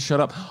 needed you to shut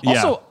up.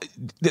 Yeah. Also,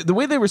 the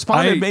way they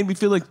responded I- made me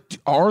feel like,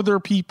 are there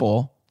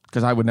people,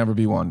 because I would never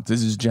be one,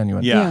 this is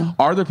genuine. Yeah.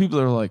 Are there people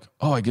that are like,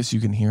 oh, I guess you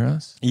can hear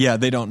us? Yeah,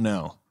 they don't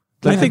know.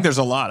 I think there's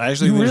a lot. I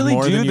actually You think really there's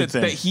more do than you that,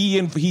 that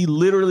think. he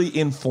literally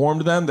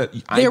informed them that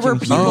There were can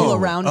people hear you.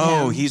 around him.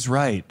 Oh, he's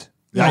right.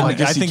 Yeah, I I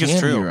guess he think it's can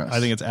true. hear us. I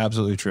think it's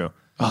absolutely true.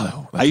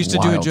 Oh, I used to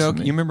do a wild joke.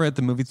 me. You remember at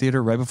the movie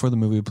theater, right before the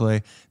movie would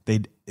play,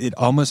 it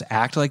almost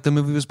act like the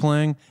movie was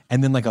playing,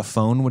 and then like a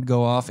phone would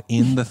go off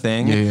in the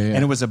thing, Yeah. and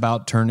it was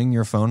about turning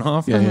your phone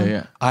off.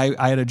 Yeah.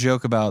 I had a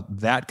joke about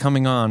that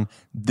coming on.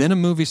 Then a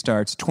movie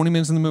starts, 20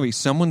 minutes in the movie,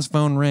 someone's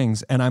phone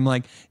rings, and I'm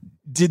like,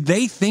 did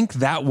they think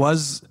that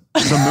was the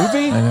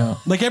movie? I know.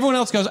 Like everyone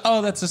else goes,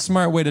 oh, that's a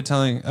smart way to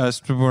telling us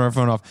to put our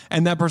phone off.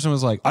 And that person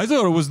was like, I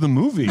thought it was the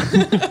movie.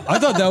 I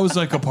thought that was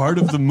like a part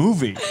of the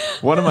movie.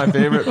 One of my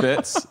favorite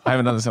bits, I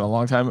haven't done this in a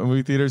long time in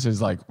movie theaters,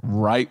 is like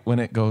right when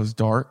it goes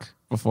dark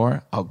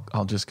before,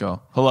 I'll just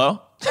go,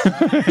 hello? And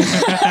then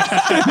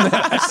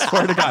I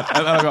swear to God,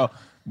 and then I'll go,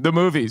 the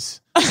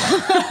movies.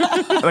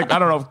 Like, I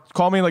don't know,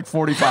 call me like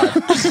 45.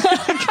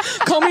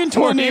 coming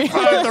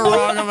 25 the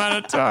wrong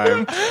amount of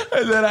time.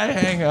 And then I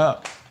hang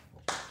up.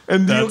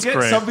 And you'll get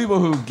great. some people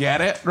who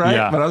get it, right?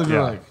 Yeah, But others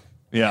are like,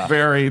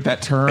 that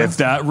turn. If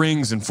that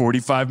rings in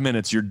 45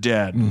 minutes, you're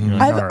dead. Mm-hmm. You're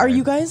like, Are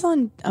you guys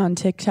on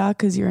TikTok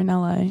because you're in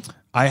LA?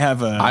 I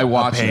have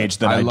a page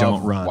that I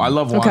don't run. I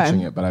love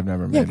watching it, but I've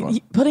never made one.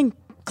 Putting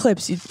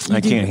clips,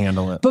 I can't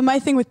handle it. But my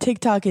thing with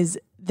TikTok is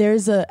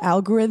there's an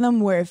algorithm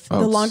where if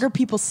the longer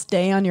people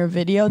stay on your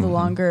video,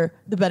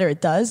 the better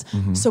it does.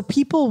 So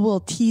people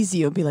will tease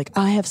you and be like,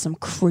 I have some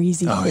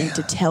crazy thing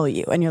to tell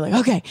you. And you're like,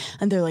 okay.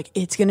 And they're like,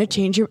 it's going to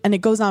change your, and it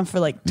goes on for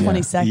like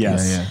 20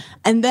 seconds.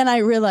 And then I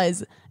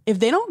realize if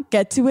they don't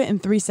get to it in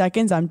 3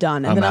 seconds, I'm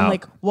done. And I'm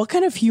like, what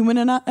kind of human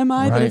am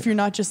I that if you're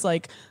not just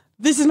like,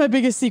 this is my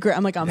biggest secret,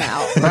 I'm like, I'm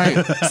out.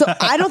 Right. So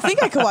I don't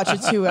think I could watch a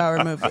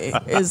 2-hour movie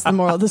is the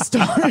moral of the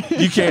story.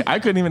 You can't. I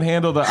couldn't even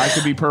handle I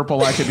could be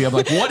purple. I could be. I'm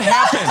like, what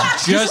happened?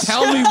 Just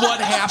tell me what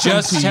happened.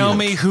 Just tell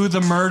me who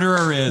the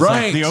murderer is.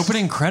 Right. Like, the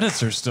opening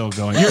credits are still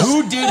going.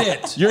 Who did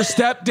it? Your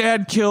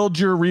stepdad killed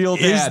your real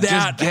dad.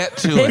 Just get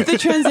to If it. the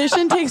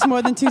transition takes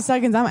more than 2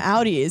 seconds, I'm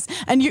outies.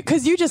 And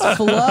because you just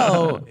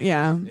flow.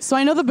 Yeah. So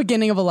I know the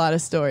beginning of a lot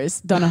of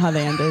stories. Don't know how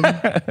they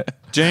ended.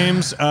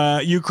 James,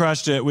 you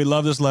crushed it. We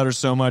love this letter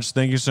so much.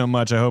 Thank you so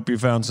much. I hope you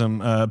found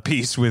some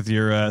peace with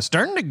your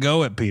starting to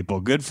go at people.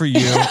 Good for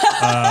you.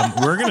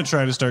 We're going to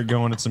try to start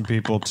going at some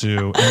people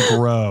too and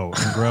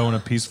grow in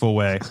a peaceful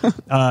way.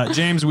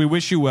 James, we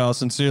wish you well.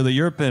 Sincerely,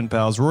 your pen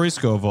pals, Rory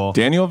Scovel,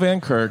 Daniel Van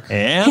Kirk,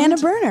 and Hannah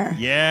Berner.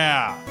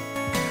 Yeah.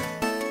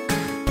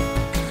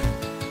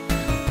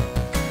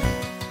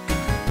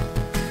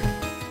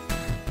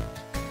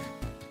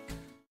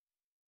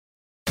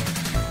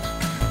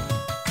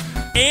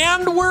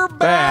 And we're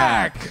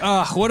back.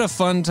 What a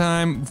fun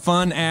time.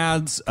 Fun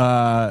ads.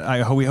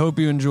 We hope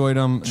you enjoyed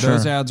them. Sure.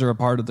 Those ads are a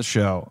part of the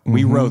show.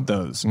 We wrote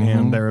those,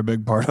 and they're a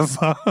big part of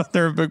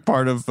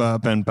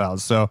Pen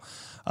Pals. So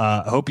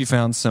I hope you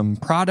found some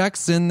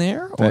products in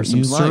there or That some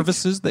you like.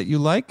 services that you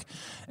like.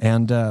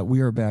 And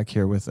we are back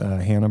here with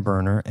Hannah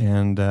Berner.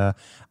 And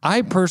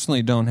I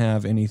personally don't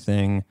have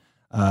anything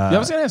I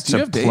was going to ask, do you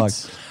have plug.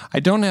 dates?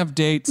 I don't have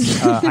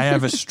dates. I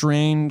have a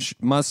strange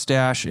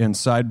mustache and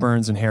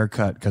sideburns and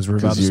haircut because we're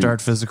about to start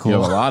physical.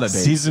 You have a lot of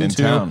dates season in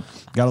 2. town.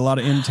 Got a lot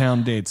of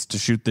in-town dates to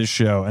shoot this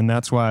show, and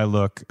that's why I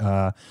look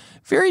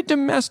very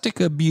domestic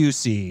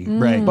abusey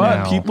right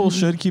But now. people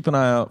should keep an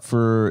eye out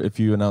for if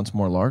you announce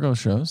more Largo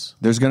shows.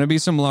 There's going to be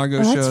some Largo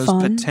that's shows,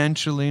 fun.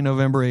 potentially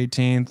November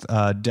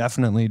 18th,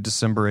 definitely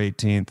December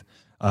 18th.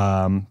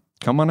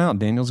 Come on out.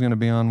 Daniel's going to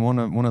be on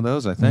one of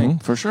those, I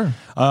think. For sure.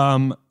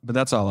 But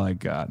that's all I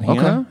got.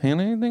 Hannah,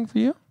 anything for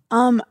you?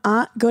 Go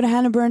to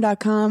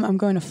hannahburn.com. I'm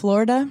going to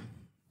Florida.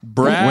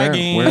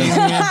 Bragging. Where? Do you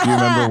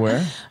remember where?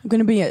 I'm going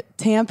to be at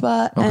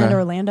Tampa and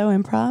Orlando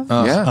Improv.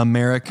 Yeah.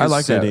 America I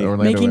like City. that.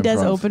 Orlando Making Des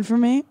Improv. open for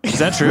me. Is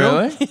that true?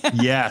 Really?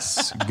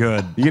 Yes.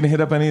 Good. You going to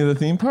hit up any of the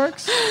theme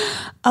parks?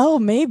 Oh,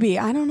 maybe.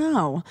 I don't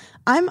know.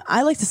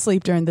 I like to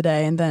sleep during the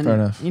day and then, Fair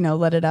enough.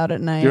 let it out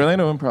at night. The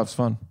Orlando Improv's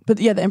fun.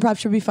 But yeah, the improv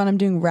should be fun. I'm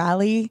doing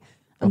Rally.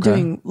 I'm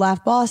doing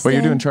Laugh Boston. But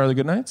you're doing Charlie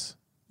Goodnights?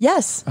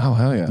 Yes. Oh,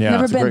 hell yeah. Yeah.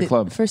 Never It's been. a great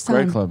club. First time.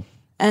 Great club.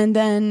 And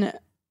then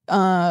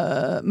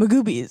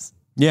Magoobies.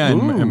 Yeah,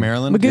 in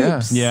Maryland.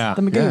 Magoobs. Yeah.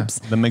 The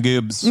Magoobs. The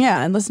Magoobs.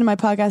 Yeah, and listen to my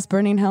podcast,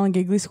 Burning Hell and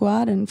Giggly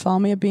Squad, and follow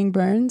me at Being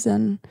Burns.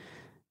 And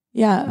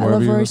yeah, I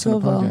love Rory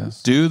Scovel.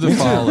 Do the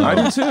follow.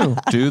 I do too.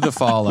 Do the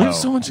follow. We have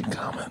so much in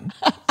common.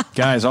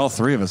 Guys, all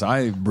three of us,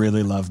 I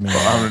really love me.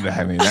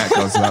 I mean, that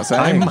goes without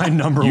saying. I'm my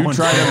number You one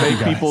try to fan, make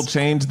guys. people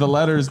change the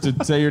letters to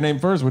say your name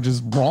first, which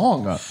is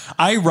wrong.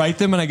 I write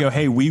them and I go,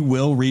 hey, we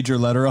will read your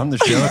letter on the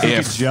show if you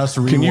could just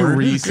reword Can you it.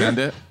 resend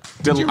it?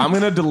 I'm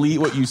going to delete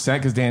what you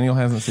sent because Daniel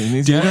hasn't seen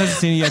these Dude yet. hasn't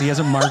seen it yet. He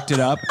hasn't marked it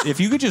up. If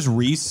you could just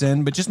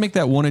resend, but just make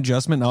that one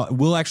adjustment,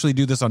 we'll actually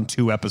do this on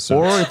 2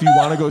 episodes. Or if you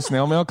want to go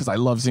snail mail, because I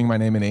love seeing my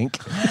name in ink.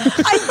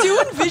 I do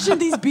envision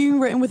these being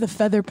written with a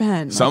feather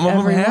pen. Some like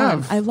of them every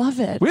have. one. I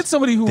love it. We had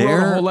somebody who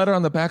wrote a whole letter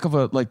on the back of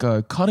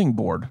a cutting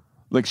board,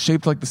 like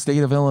shaped like the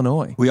state of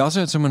Illinois. We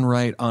also had someone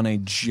write on a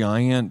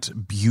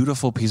giant,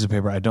 beautiful piece of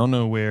paper. I don't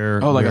know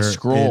where. Oh, like a where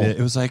scroll. It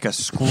was like a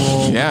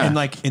scroll. Yeah. And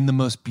like in the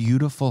most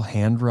beautiful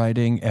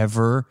handwriting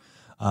ever.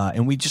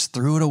 And we just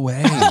threw it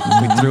away.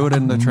 We threw it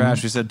in the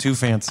trash. We said, too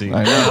fancy.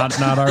 I know.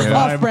 Not our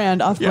vibe.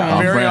 Off-brand. Yeah,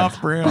 very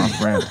Off-brand.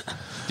 off-brand. Off-brand.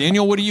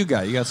 Daniel, what do you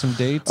got? You got some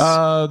dates?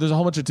 There's a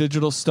whole bunch of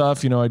digital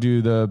stuff. I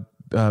do the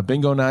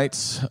bingo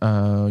nights.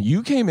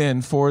 You came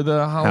in for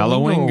the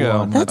Halloween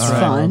Halloween. That's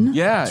fun.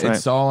 Yeah, That's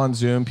it's all on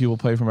Zoom. People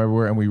play from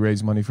everywhere, and we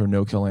raise money for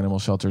no-kill animal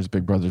shelters,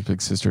 Big Brothers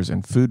Big Sisters,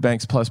 and food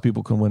banks. Plus,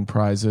 people can win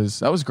prizes.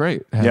 That was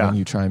great having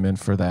you chime in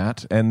for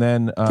that. And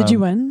then, Did you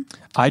win?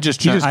 I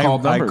just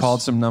called I numbers.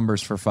 called some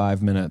numbers for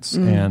 5 minutes,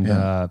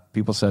 and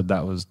people said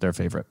that was their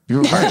favorite. You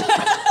were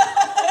right.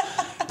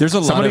 There's a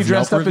lot Somebody of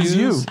dressed Yelp up as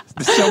reviews.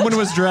 you. Someone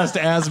was dressed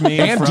as me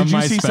And from did you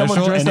my see special,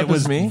 someone dressed and up it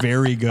was as me?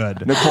 very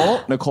good.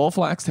 Nicole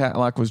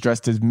Flax-Tatlock was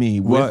dressed as me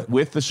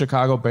with the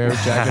Chicago Bears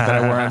jacket that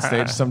I wear on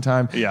stage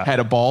sometime. Yeah. Had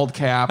a bald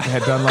cap,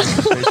 had done like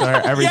facial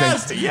hair,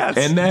 everything. Yes.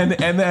 And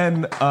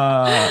then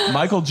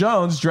Michael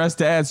Jones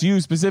dressed as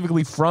you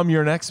specifically from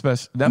your next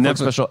Netflix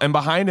special. And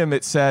behind him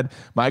it said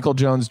Michael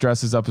Jones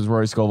dresses up as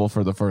Rory Scovel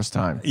for the first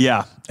time.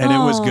 Yeah, and it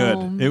was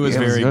good. It was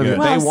very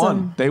good. They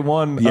Awesome.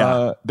 won.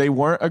 Yeah. They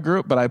weren't a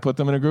group, but I put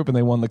them in a group, and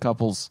they won the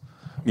couple's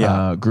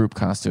group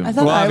costume. I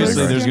thought Well, I was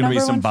obviously, there's your going to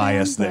be number some one fan,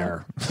 bias but-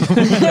 there.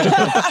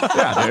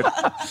 Yeah, dude.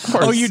 Of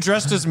course. Oh, you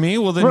dressed as me?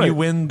 Well, then you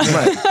win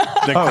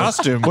the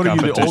costume What are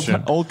you,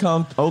 competition.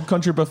 the old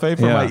country buffet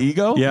for my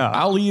ego? Yeah.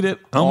 I'll eat it.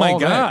 Oh my all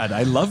day. God,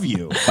 I love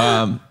you.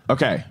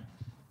 Okay.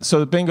 So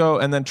the bingo,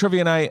 and then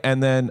trivia night,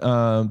 and then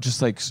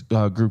just like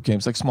group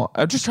games, like small.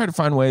 I just try to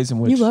find ways in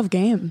which You love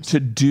games. to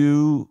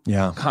do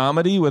Yeah.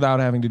 comedy without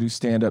having to do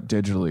stand up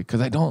digitally, because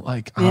I don't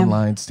like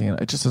online stand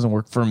up. It just doesn't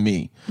work for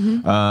me.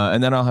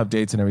 And then I'll have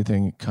dates and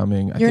everything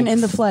coming. You're an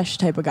in the flesh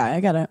type of guy. I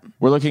get it.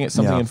 We're looking at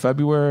something Yeah. in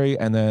February,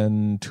 and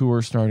then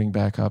tour starting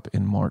back up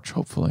in March,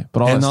 hopefully.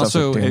 But all And that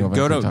also, stuff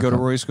go to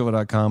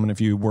RoryScovel.com, and if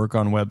you work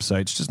on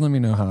websites, just let me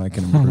know how I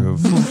can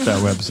improve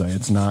that website.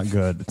 It's not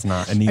good. It's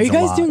not. It needs Are you a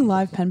guys lot. doing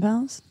live pen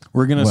pals?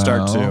 We're gonna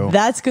start to.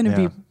 That's going to Yeah.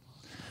 be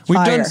We've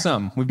fire. done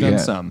some. We've done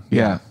some.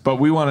 Yeah. But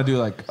we want to do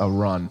like a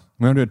run.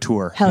 We're gonna do a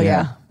tour. Hell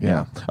yeah.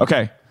 Yeah.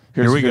 Okay.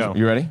 Here we go.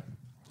 You ready?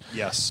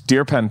 Yes.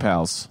 Dear pen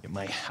pals. Get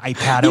my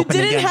iPad You open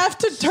didn't again. have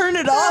to turn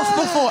it off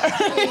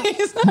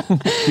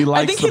before. He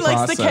likes I think the he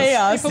likes the process.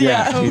 chaos.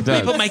 Yeah, he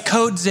does. Put my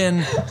codes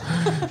in.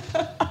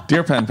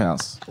 Dear pen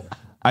pals,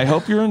 I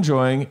hope you're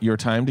enjoying your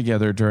time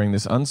together during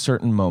this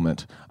uncertain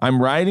moment.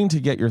 I'm writing to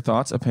get your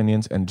thoughts,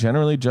 opinions, and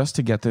generally just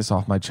to get this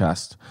off my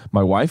chest.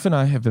 My wife and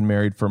I have been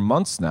married for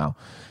months now.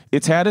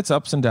 It's had its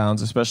ups and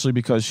downs, especially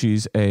because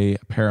she's a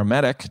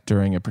paramedic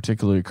during a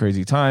particularly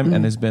crazy time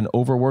and has been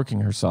overworking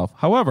herself.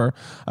 However,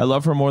 I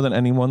love her more than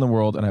anyone in the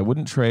world, and I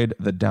wouldn't trade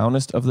the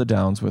downest of the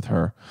downs with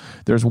her.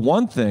 There's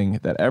one thing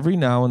that every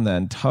now and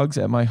then tugs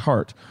at my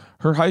heart.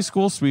 Her high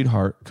school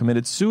sweetheart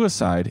committed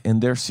suicide in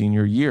their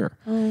senior year.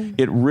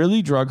 It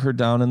really drug her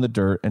down in the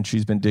dirt, and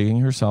she's been digging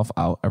herself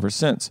out ever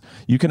since.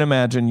 You can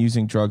imagine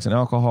using drugs and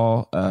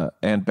alcohol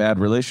and bad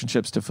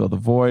relationships to fill the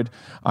void.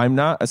 I'm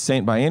not a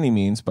saint by any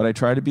means, but I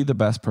try to be the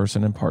best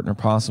person and partner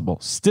possible.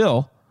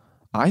 Still,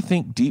 I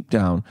think deep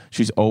down,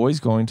 she's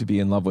always going to be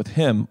in love with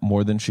him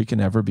more than she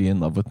can ever be in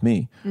love with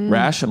me.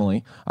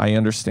 Rationally, I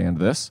understand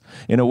this.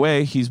 In a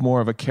way, he's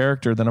more of a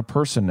character than a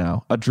person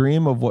now, a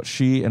dream of what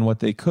she and what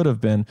they could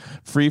have been,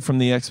 free from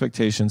the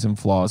expectations and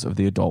flaws of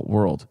the adult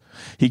world.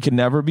 He can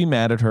never be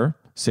mad at her,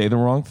 say the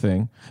wrong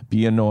thing,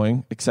 be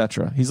annoying,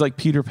 etc. He's like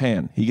Peter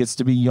Pan. He gets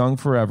to be young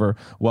forever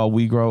while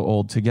we grow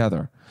old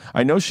together.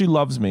 I know she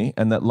loves me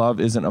and that love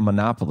isn't a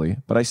monopoly,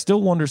 but I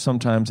still wonder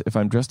sometimes if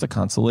I'm just a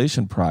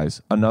consolation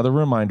prize, another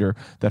reminder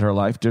that her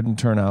life didn't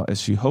turn out as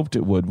she hoped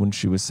it would when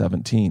she was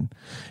 17.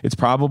 It's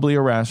probably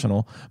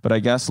irrational, but I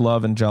guess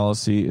love and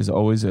jealousy is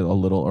always a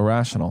little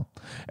irrational.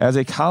 As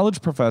a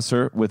college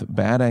professor with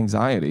bad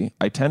anxiety,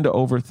 I tend to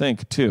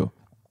overthink too.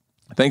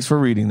 Thanks for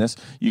reading this.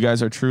 You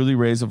guys are truly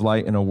rays of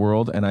light in a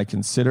world, and I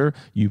consider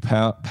you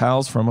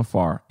pals from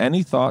afar.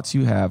 Any thoughts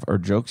you have or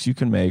jokes you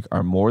can make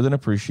are more than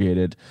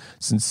appreciated.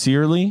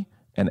 Sincerely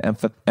and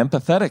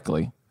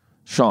empathetically,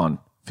 Sean.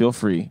 Feel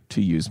free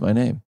to use my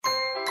name.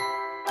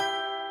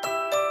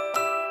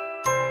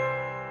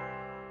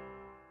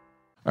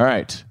 All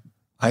right.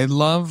 I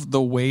love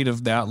the weight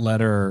of that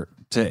letter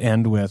to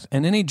end with,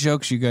 and any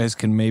jokes you guys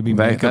can maybe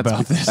make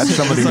about this. That's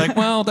somebody, it's like,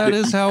 well, that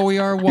is how we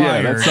are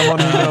wired. Yeah, that's someone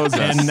who knows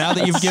us. And now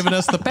that you've given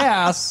us the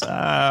pass,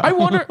 I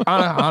wonder,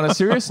 on a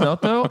serious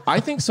note, though, I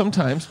think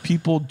sometimes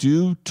people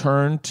do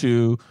turn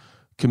to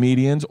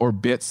comedians or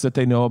bits that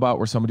they know about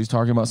where somebody's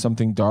talking about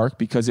something dark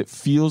because it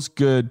feels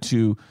good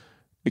to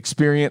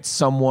experience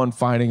someone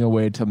finding a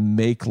way to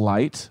make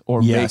light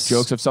or make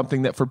jokes of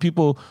something that for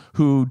people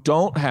who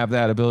don't have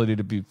that ability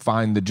to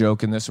find the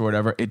joke in this or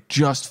whatever, it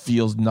just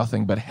feels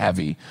nothing but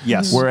heavy.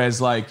 Yes. Whereas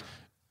like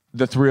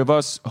the three of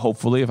us,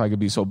 hopefully, if I could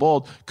be so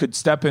bold, could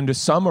step into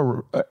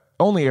some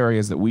only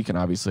areas that we can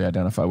obviously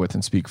identify with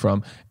and speak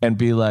from and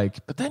be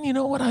like, but then you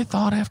know what I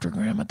thought after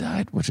grandma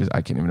died, which is,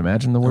 I can't even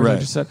imagine the words I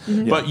just said.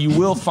 Mm-hmm. But you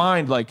will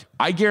find, like,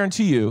 I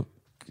guarantee you,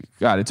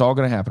 God, it's all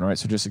going to happen, all right?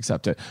 So just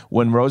accept it.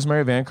 When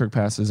Rosemary Van Kirk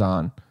passes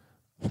on,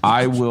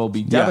 I will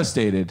be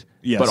devastated,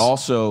 but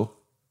also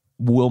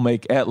will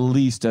make at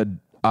least a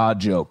odd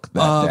joke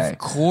that day. Of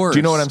course. Do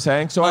you know what I'm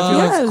saying? So I feel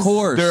like of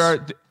course.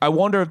 I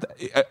wonder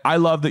if I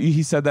love that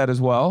he said that as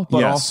well,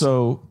 but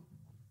also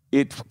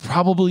it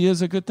probably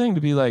is a good thing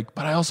to be like,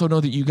 but I also know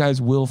that you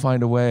guys will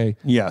find a way.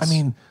 Yes. I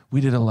mean,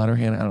 we did a letter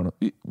hand. I don't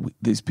know.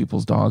 These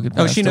people's dog had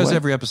Oh, she knows away.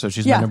 every episode.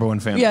 She's my number one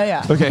fan.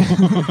 Yeah. Okay.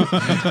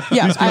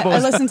 Yeah, I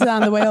listened to that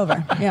on the way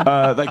over.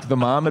 Yeah. Like the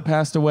mom had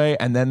passed away,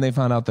 and then they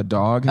found out the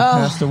dog had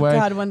passed away.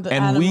 God, when the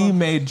and we animal-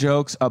 made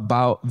jokes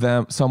about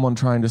someone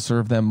trying to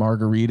serve them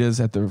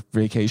margaritas at the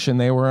vacation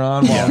they were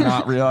on while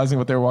not realizing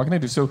what they were walking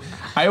into. So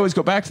I always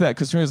go back to that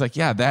because Serena's like,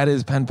 yeah, that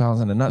is Pen Pals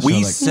in a nutshell.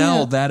 We like,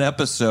 sell that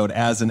episode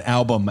as an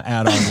album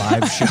at our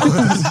live shows.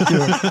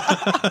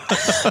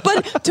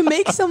 But to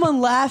make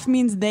someone laugh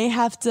means they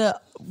have to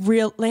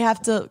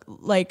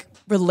like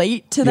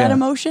relate to that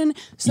emotion.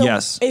 So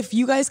Yes. if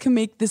you guys can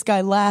make this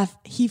guy laugh,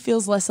 he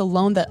feels less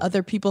alone that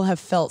other people have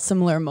felt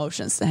similar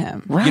emotions to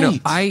him. right. You know,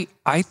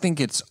 I think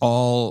it's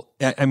all.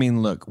 I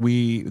mean, look,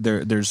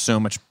 there's so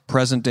much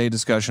present day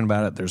discussion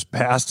about it. There's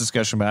past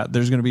discussion about it.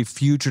 There's going to be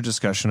future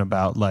discussion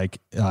about like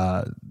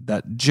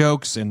that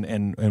jokes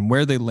and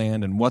where they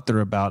land and what they're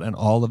about and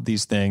all of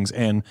these things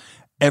and.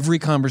 Every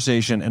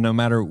conversation, and no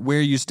matter where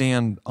you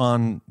stand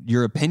on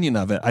your opinion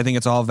of it, I think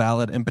it's all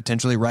valid and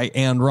potentially right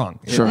and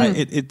wrong. Sure.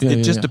 It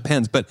just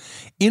depends. But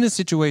in a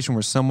situation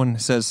where someone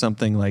says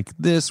something like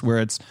this,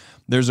 where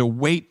there's a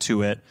weight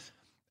to it,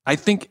 I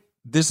think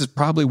this is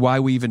probably why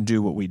we even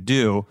do what we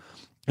do,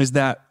 is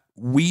that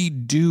we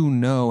do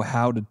know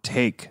how to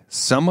take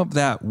some of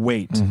that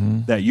weight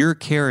that you're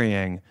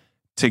carrying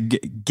to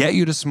get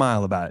you to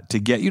smile about it, to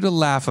get you to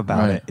laugh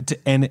about it.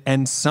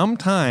 And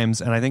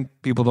sometimes, and I think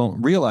people don't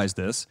realize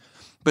this,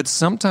 but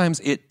sometimes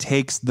it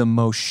takes the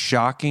most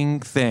shocking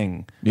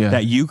thing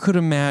that you could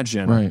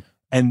imagine. Right.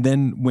 And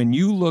then when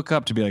you look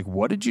up to be like,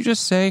 what did you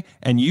just say?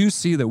 And you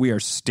see that we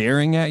are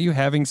staring at you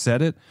having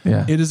said it.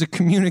 Yeah. It is a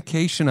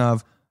communication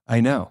of,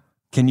 I know.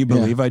 Can you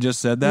believe I just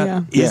said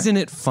that? Yeah. Isn't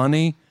it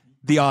funny?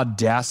 The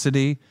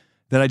audacity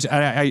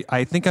that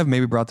I think I've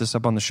maybe brought this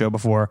up on the show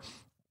before.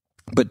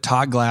 But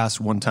Todd Glass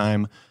one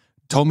time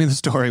told me the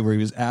story where he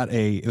was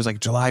it was like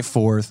July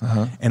 4th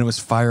and it was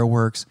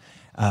fireworks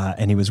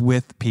and he was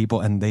with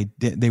people and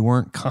they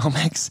weren't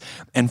comics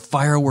and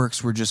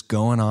fireworks were just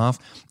going off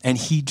and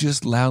he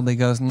just loudly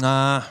goes,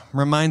 nah,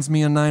 reminds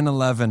me of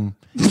 9/11.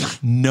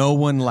 No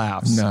one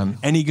laughs. None.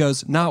 And he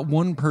goes, not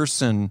one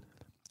person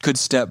could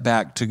step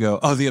back to go,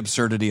 oh, the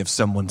absurdity of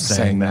someone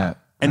saying that.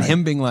 And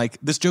him being like,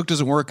 this joke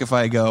doesn't work if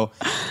I go,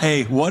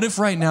 hey, what if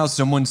right now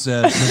someone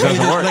says, it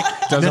doesn't work.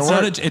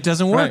 It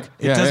doesn't work. Right.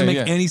 It doesn't make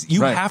any sense.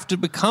 You have to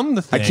become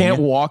the thing. I can't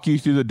walk you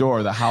through the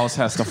door. The house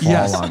has to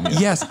fall on you.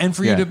 Yes, and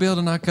for you to be able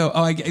to not go,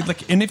 oh,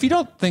 and if you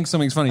don't think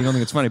something's funny, you don't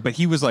think it's funny. But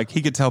he was like,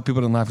 he could tell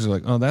people to laugh. He's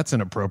like, oh, that's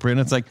inappropriate.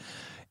 And it's like,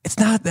 it's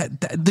not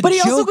that. The But he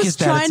joke also was is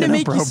that trying it's to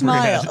make you inappropriate.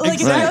 smile. Like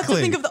you have to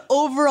think of the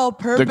overall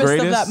purpose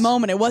of that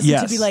moment. It wasn't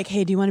to be like,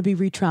 hey, do you want to be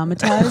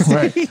re-traumatized?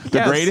 Right.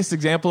 The greatest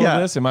example of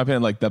this, in my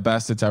opinion, like the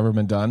best it's ever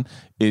been done,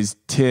 is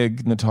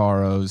Tig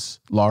Notaro's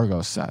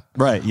Largo set.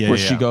 Right. Yeah. Where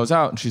she goes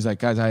out and she's like,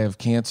 guys, I have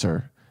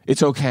cancer.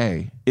 It's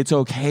okay. It's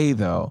okay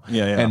though.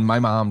 Yeah. And my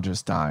mom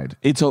just died.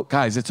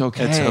 Guys, it's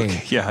okay. It's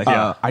okay.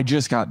 Yeah. I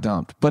just got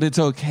dumped, but it's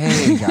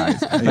okay,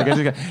 guys.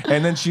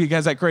 And then she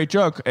has that great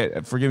joke.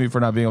 Forgive me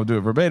for not being able to do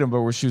it verbatim,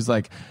 but where she was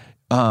like,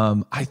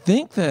 I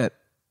think that,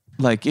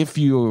 like, if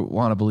you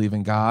want to believe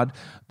in God,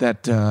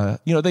 that,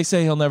 they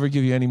say he'll never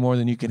give you any more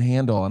than you can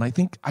handle. And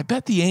I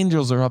bet the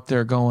angels are up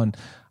there going,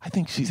 I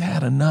think she's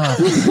had enough.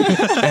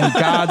 And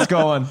God's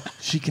going,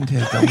 she can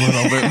take a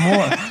little bit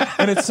more.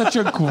 And it's such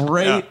a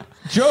great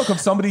joke of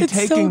somebody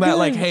taking that,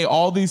 like, hey,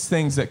 all these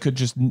things that could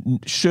just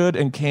should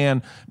and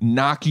can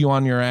knock you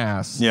on your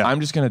ass. Yeah. I'm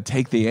just going to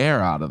take the air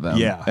out of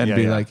them and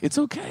be like, it's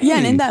okay. Yeah,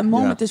 and in that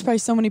moment, there's probably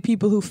so many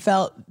people who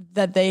felt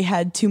that they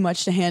had too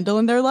much to handle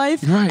in their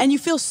life. Right. And you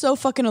feel so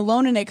fucking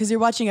alone in it because you're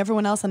watching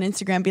everyone else on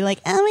Instagram be like,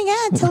 oh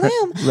my God,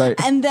 Tulum. Right.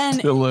 And then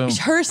Tulum.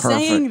 her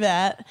saying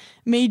that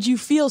made you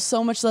feel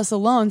so much less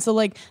alone. So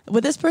like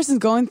what this person's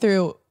going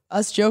through,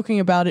 us joking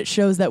about it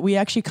shows that we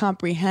actually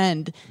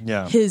comprehend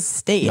his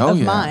state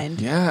of mind.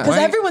 Yeah. Because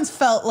everyone's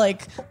felt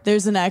like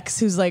there's an ex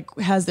who's like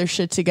has their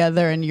shit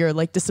together and you're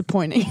like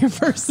disappointing your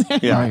person.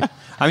 Yeah. Right.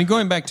 I mean,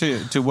 going back to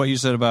what you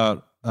said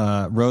about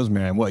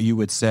Rosemary and what you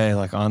would say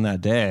like on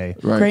that day.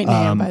 Right. Great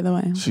name, by the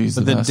way. She's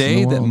the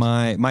day that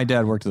my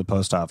dad worked at the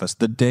post office,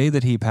 the day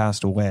that he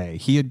passed away,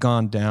 he had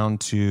gone down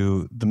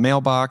to the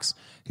mailbox.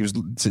 He was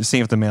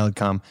seeing if the mail had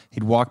come.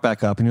 He'd walk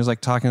back up and he was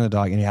like talking to the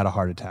dog and he had a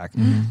heart attack.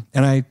 Mm-hmm.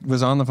 And I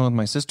was on the phone with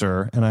my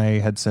sister and I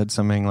had said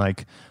something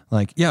like,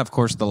 yeah, of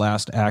course, the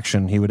last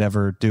action he would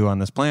ever do on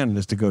this planet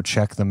is to go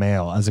check the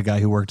mail as a guy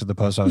who worked at the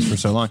post office for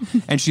so long.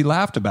 And she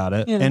laughed about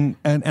it. Yeah.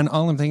 And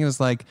all I'm thinking is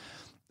like,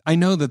 I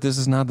know that this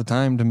is not the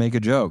time to make a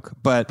joke,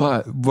 but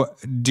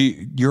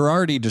you're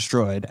already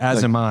destroyed, as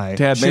like, am I.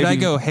 Dad, should I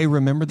go, hey,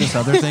 remember this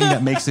other thing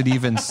that makes it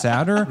even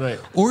sadder? Right.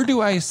 Or do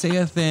I say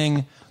a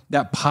thing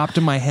that popped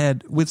in my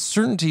head with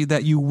certainty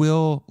that you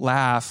will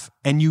laugh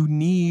and you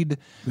need.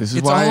 This is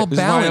it's why, all this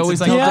is why I balance.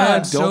 always It's tell like,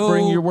 Dad, I'm don't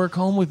bring your work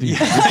home with you.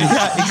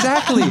 Yeah,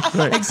 exactly.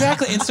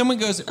 Exactly. And someone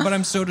goes, but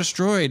I'm so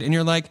destroyed. And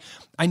you're like,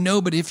 I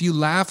know, but if you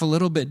laugh a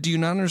little bit, do you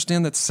not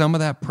understand that some of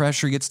that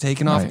pressure gets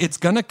taken off? It's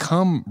going to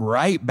come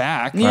right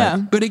back. Yeah.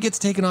 But it gets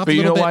taken off But a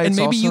you little know bit. why And it's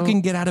maybe you also-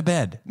 can get out of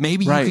bed.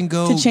 Maybe you can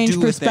go to change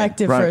do a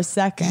perspective thing. for a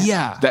second.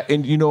 Yeah.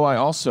 And you know, I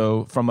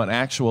also, from an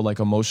actual like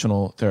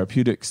emotional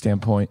therapeutic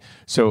standpoint,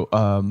 so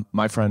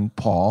my friend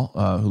Paul,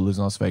 who lives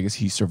in Las Vegas,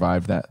 he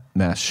survived that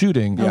mass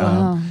shooting.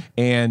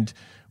 And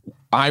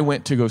I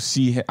went to go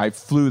see him. I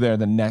flew there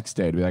the next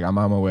day to be like, I'm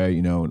on my way,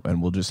 you know,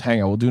 and we'll just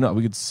hang out.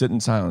 We could sit in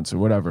silence or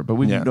whatever. But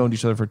we've known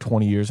each other for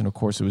 20 years. And of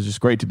course, it was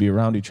just great to be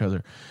around each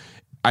other.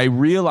 I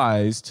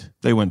realized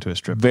They went to a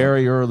strip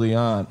very early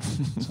on.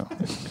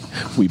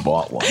 We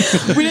bought one.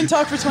 We didn't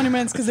talk for 20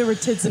 minutes because there were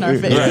tits in our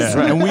face.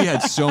 Right. And we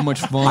had so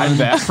much fun. I'm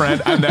that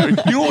friend. I'm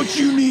that. You know what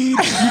you need? You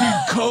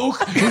need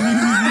coke and you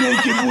need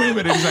naked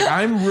women. And he's like,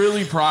 I'm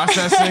really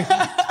processing.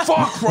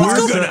 Fuck, bro.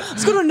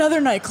 Let's go to another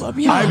nightclub.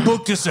 Yeah. I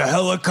booked us a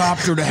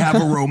helicopter to have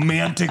a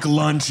romantic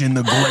lunch in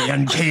the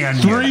Grand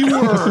Canyon. 3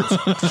 words.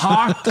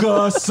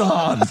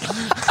 Hakka-san.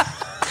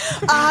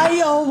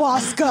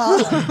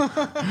 Ayahuasca.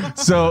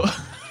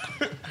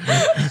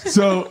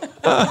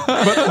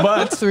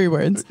 But 3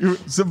 words.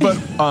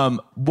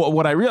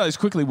 What I realized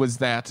quickly was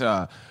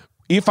that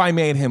if I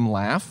made him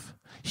laugh,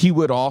 he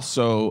would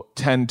also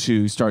tend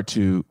to start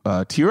to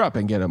tear up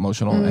and get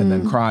emotional and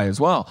then cry as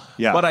well.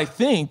 Yeah. But I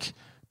think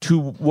to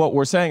what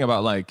we're saying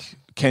about like,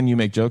 can you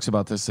make jokes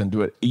about this and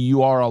do it?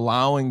 You are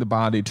allowing the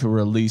body to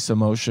release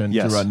emotion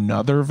through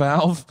another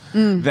valve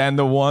than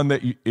the one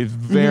that is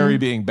very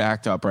being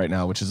backed up right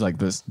now, which is like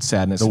the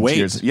sadness, the weight.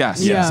 tears.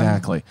 Yes, Yeah.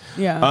 exactly.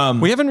 Yeah.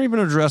 We haven't even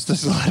addressed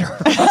this letter.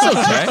 That's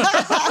okay.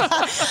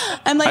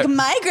 I'm like,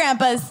 my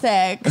grandpa's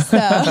sick. So.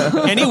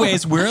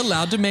 Anyways, we're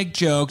allowed to make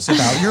jokes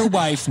about your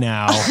wife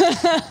now.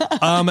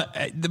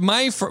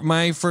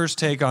 My first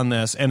take on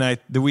this, and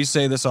we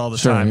say this all the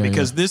time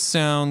because this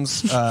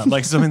sounds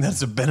like something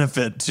that's a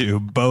benefit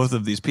to both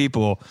of these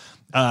people.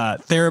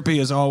 Therapy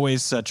is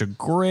always such a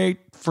great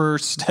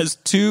first, as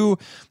 2,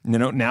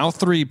 now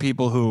 3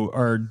 people who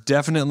are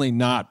definitely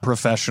not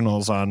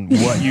professionals on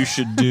what you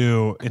should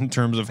do in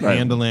terms of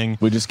handling.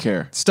 We just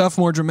care. Stuff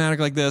more dramatic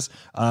like this.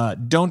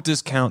 Don't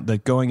discount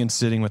that going and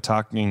sitting with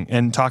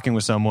talking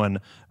with someone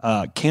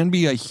can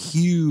be a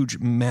huge,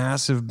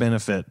 massive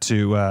benefit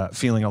to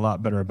feeling a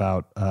lot better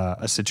about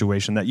a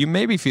situation that you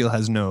maybe feel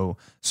has no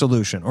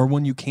solution, or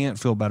one you can't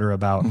feel better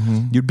about.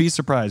 You'd be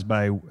surprised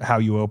by how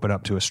you open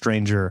up to a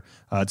stranger.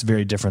 It's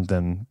very different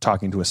than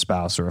talking to a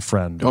spouse or a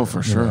friend. Oh,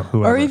 for sure.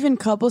 Whoever. Or even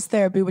couples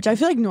therapy, which I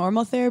feel like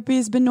normal therapy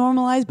has been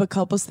normalized, but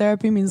couples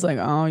therapy means like,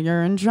 oh,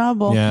 you're in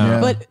trouble. Yeah.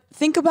 But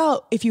think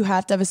about if you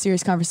have to have a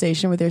serious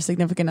conversation with your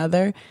significant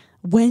other,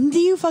 when do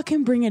you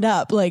fucking bring it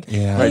up? Like,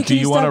 hey, Right, do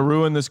you want to stop-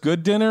 ruin this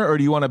good dinner or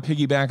do you want to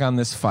piggyback on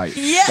this fight?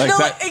 Yeah, Like no,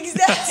 that-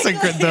 exactly.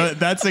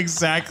 That's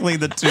exactly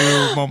the 2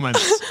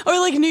 moments. Or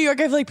like New York,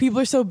 I feel like people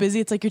are so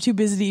busy. It's like you're too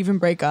busy to even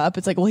break up.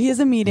 It's like, well, he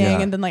has a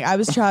meeting, and then like I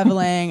was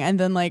traveling, and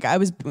then like I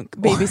was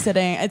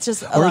babysitting. It's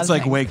just, Or it's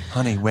like,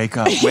 honey, wake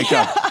up.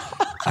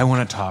 I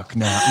want to talk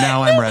now.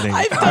 Now I'm ready.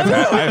 I've done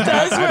it with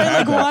Des where I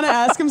like want to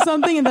ask him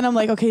something, and then I'm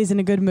like, okay, he's in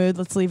a good mood.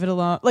 Let's leave it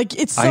alone. Like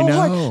it's so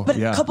hard. But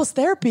couples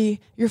therapy,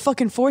 you're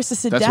fucking forced to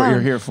sit down. That's what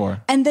you're here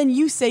for. And then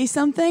you say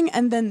something,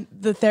 and then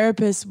the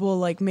therapist will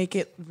like make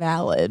it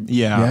valid.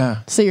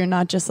 Yeah. So you're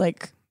not just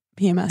like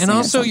PMS. And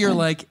also you're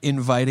like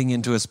inviting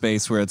into a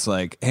space where it's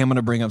like, hey, I'm going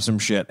to bring up some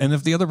shit. And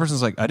if the other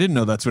person's like, I didn't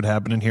know that's what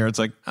happened in here. It's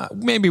like,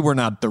 maybe we're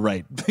not the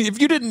right. If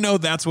you didn't know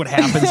that's what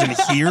happens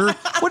in here,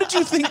 what did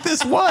you think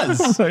this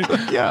was?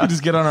 Yeah. We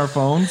just get on our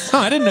phones. Oh,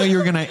 I didn't know you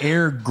were going to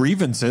air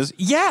grievances.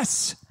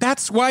 Yes.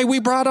 That's why we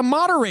brought a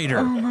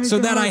moderator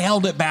that I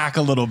held it back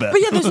a little bit.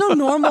 But yeah, there's no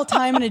normal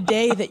time in a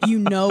day that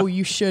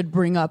you should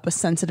bring up a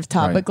sensitive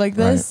topic like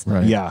this.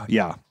 Right.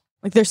 Yeah.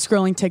 Like they're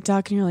scrolling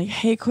TikTok and you're like,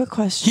 hey, quick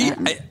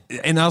question.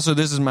 And also,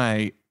 this is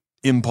my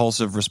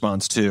impulsive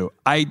response too.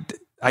 I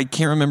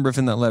can't remember if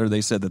in that letter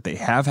they said that they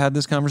have had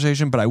this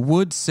conversation, but I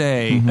would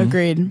say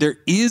Agreed. there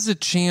is a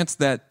chance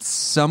that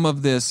some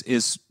of this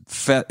is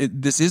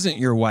this isn't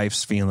your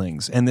wife's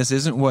feelings, and this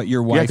isn't what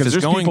your wife is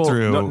going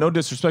through. No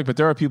disrespect, but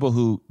there are people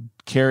who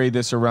carry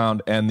this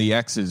around, and the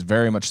ex is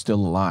very much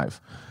still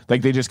alive.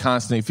 Like they just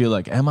constantly feel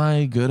like, am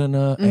I good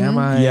enough? Am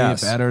I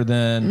better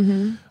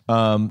than?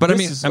 But I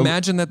mean,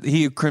 imagine that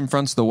he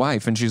confronts the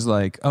wife and she's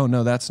like, oh,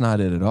 no, that's not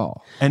it at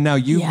all. And now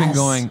you've been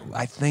going,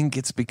 I think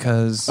it's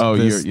because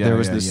there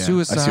was this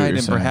suicide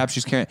and perhaps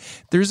she's carrying.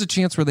 There's a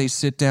chance where they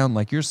sit down,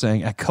 like you're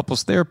saying, at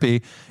couples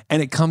therapy,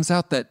 and it comes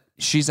out that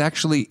she's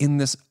actually in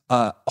this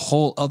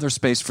whole other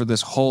space for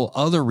this whole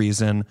other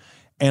reason.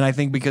 And I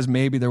think because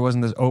maybe there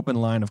wasn't this open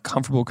line of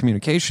comfortable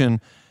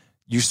communication,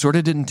 you sort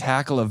of didn't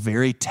tackle a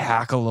very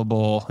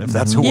tackleable, if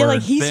that's a word,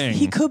 like thing.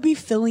 He could be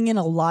filling in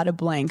a lot of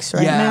blanks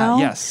right now.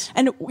 Yes.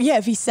 And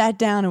if he sat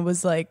down and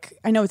was like,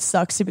 I know it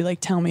sucks to be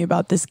like, tell me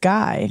about this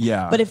guy.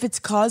 Yeah. But if it's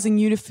causing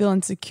you to feel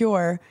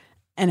insecure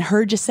and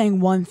her just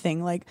saying one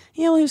thing, like,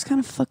 he was kind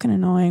of fucking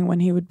annoying when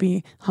he would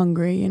be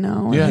hungry, He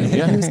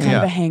was kind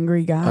of a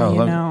hangry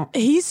guy,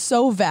 He's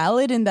so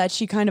valid in that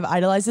she kind of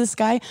idolizes this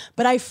guy,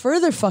 but I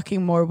further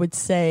fucking more would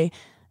say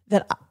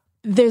that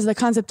there's the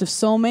concept of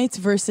soulmates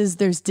versus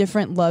there's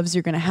different loves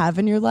you're going to have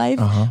in your life.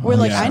 Where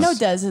I know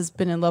Des has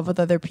been in love with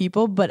other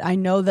people, but I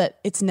know that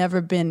it's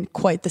never been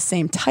quite the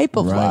same type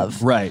of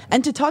love. Right.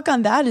 And to talk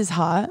on that is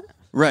hot.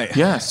 Right.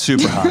 Yes.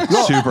 Super hot.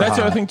 That's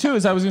the other thing too,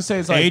 is I was going to say,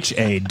 it's like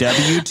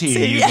HAWT,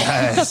 you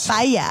guys.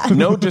 Fire.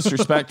 No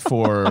disrespect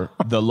for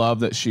the love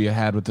that she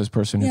had with this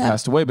person who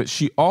passed away, but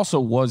she also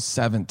was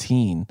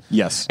 17.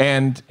 Yes.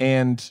 And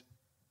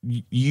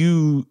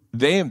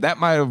that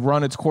might have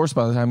run its course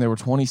by the time they were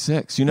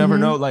 26. You never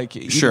know, like,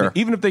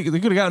 even if they could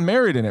have gotten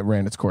married and it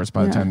ran its course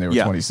by the time they were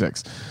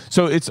 26.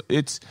 So it's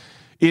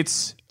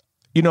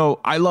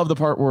I love the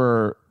part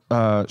where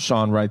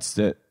Sean writes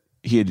that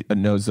he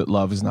knows that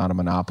love is not a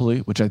monopoly,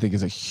 which I think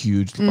is a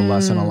huge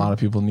lesson a lot of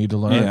people need to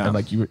learn. Yeah.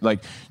 And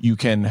you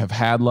can have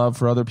had love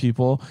for other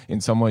people.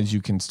 In some ways,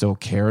 you can still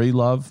carry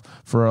love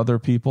for other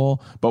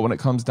people. But when it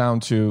comes down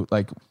to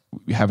like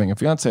having a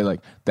fiance,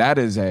 like that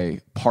is a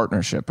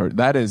partnership, or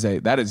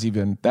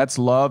that's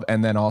love,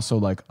 and then also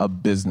like a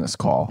business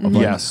call. Of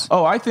like, Yes.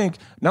 Oh, I think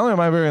not only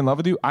am I very in love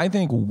with you, I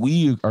think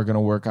we are going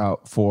to work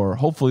out for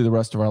hopefully the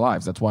rest of our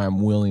lives. That's why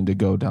I'm willing to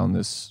go down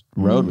this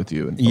road with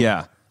you. And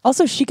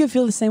Also, she could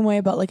feel the same way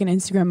about like an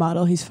Instagram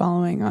model he's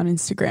following on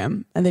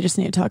Instagram, and they just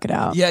need to talk it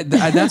out. Yeah,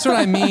 that's what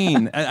I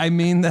mean. I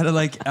mean that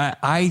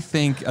I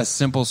think a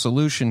simple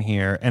solution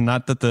here, and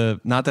not that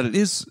it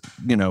is,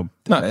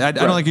 I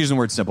don't like using the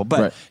word simple,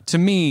 but to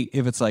me,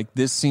 if it's like,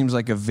 this seems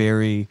like a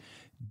very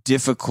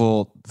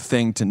difficult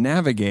thing to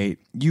navigate,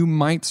 you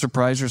might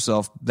surprise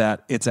yourself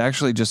that it's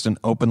actually just an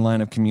open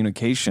line of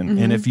communication.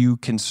 And if you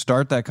can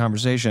start that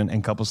conversation,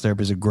 and couples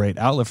therapy is a great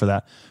outlet for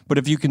that, but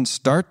if you can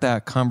start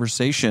that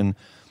conversation,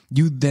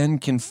 you then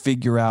can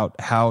figure out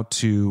how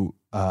to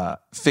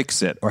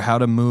fix it or how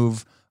to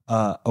move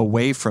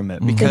away from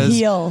it. Because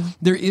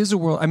there is a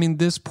world. I mean,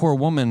 this poor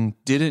woman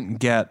didn't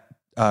get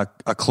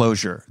a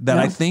closure that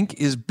I think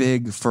is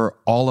big for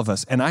all of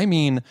us. And I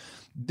mean,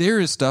 there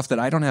is stuff that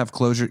I don't have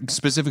closure,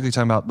 specifically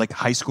talking about like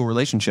high school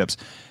relationships.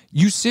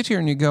 You sit here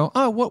and you go,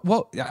 oh,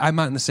 what? I'm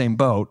not in the same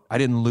boat. I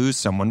didn't lose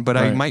someone, but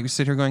I might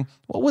sit here going,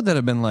 what would that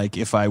have been like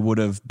if I would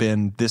have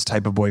been this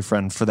type of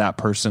boyfriend for that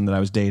person that I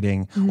was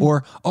dating?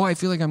 Or, oh, I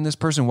feel like I'm this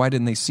person. Why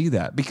didn't they see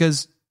that?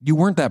 Because you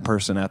weren't that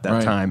person at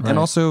that time. And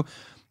also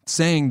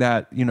saying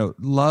that,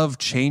 love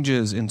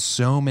changes in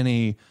so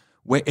many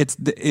ways.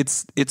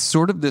 It's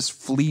sort of this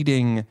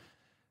fleeting,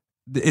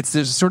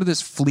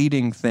 this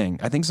fleeting thing.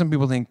 I think some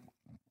people think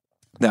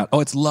that,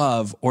 it's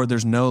love or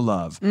there's no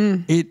love.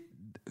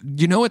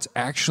 It's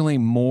actually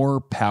more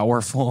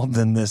powerful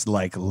than this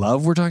like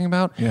love we're talking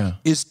about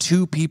is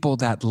two people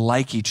that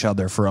like each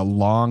other for a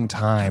long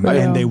time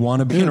and they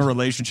want to be in a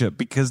relationship,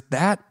 because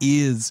that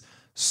is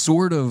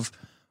sort of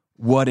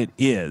what it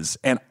is.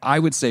 And I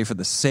would say, for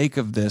the sake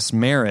of this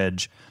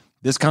marriage,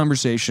 this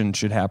conversation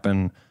should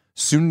happen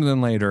sooner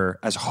than later,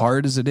 as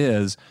hard as it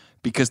is,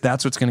 because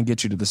that's what's going to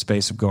get you to the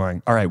space of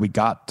going, all right, we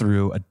got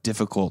through a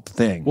difficult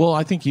thing. Well,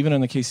 I think even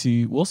in the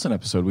Casey Wilson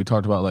episode, we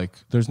talked about like,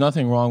 there's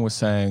nothing wrong with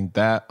saying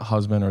that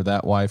husband or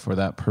that wife or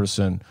that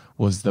person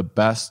was the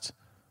best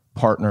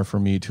partner for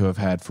me to have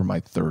had for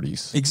my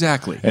 30s.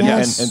 Exactly.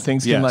 And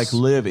things can like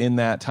live in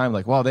that time.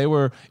 Like, wow,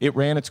 it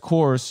ran its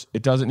course.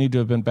 It doesn't need to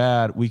have been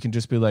bad. We can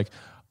just be like,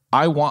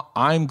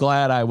 I'm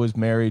glad I was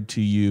married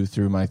to you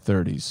through my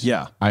 30s.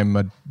 Yeah.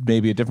 I'm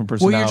maybe a different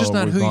person now. Well, you're just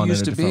not who you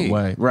used to be.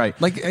 Way. Right.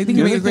 Like, I think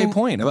you make a great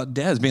point about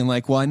Des being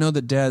like, well, I know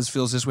that Des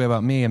feels this way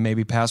about me, and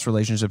maybe past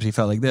relationships he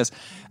felt like this.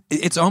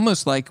 It's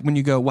almost like when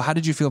you go, well, how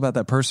did you feel about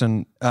that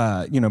person?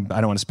 I don't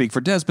want to speak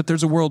for Des, but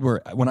there's a world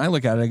where when I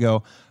look at it, I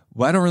go,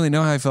 well, I don't really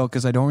know how I felt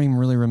because I don't even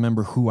really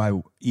remember who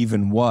I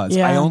even was.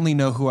 I only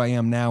know who I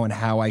am now and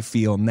how I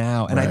feel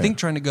now. And I think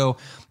trying to go,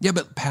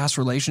 but past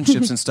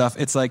relationships and stuff,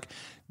 it's like,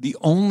 the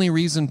only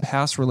reason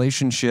past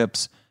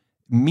relationships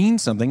mean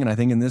something, and I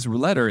think in this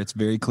letter it's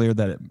very clear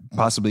that it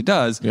possibly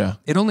does,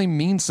 it only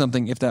means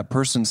something if that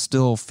person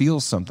still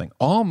feels something.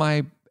 All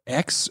my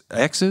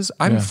exes,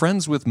 I'm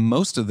friends with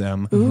most of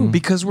them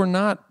because we're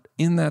not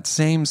in that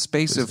same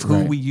space of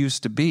who we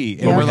used to be.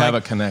 And we have a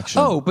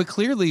connection. Oh, but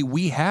clearly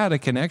we had a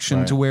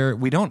connection to where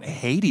we don't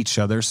hate each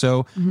other,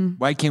 so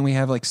why can't we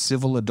have like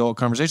civil adult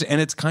conversation?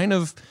 And it's kind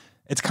of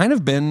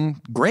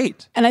been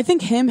great. And I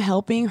think him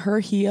helping her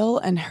heal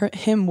and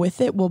him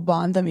with it will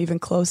bond them even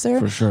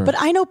closer. For sure. But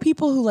I know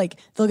people who like,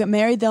 they'll get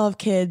married, they'll have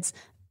kids,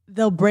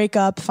 they'll break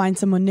up, find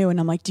someone new. And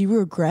I'm like, do you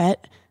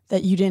regret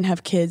that you didn't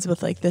have kids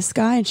with like this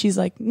guy? And she's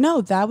like, no,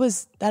 that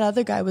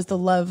other guy was the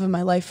love of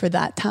my life for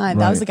that time.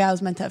 That was the guy I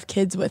was meant to have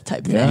kids with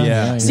type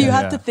thing. So you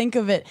have to think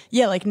of it,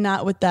 like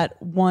not with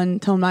that one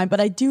tone mind. But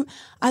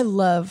I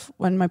love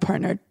when my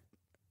partner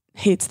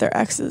hates their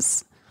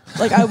exes.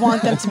 Like I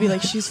want them to be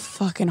like, she's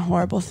fucking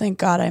horrible. Thank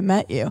God I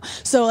met you.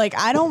 So like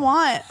I don't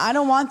want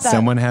that.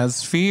 Someone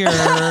has fear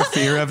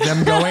of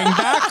them going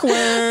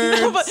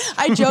backwards. No, but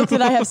I joke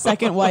that I have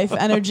second wife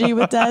energy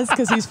with Des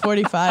because he's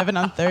 45 and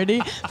I'm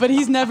 30, but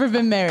he's never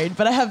been married.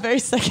 But I have very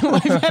second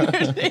wife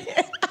energy.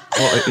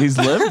 Well, he's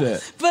lived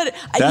it. But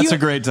that's a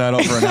great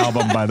title for an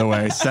album, by the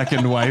way.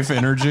 Second Wife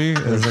Energy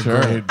is a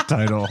great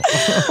title.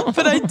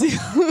 But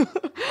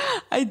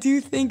I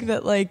do think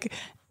that like,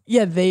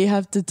 yeah, they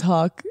have to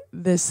talk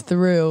this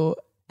through,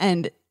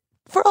 and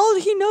for all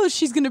he knows,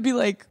 she's gonna be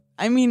like,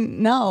 I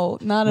mean, no,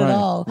 not at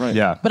all. Right.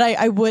 Yeah.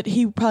 But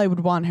he probably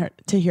would want her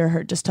to hear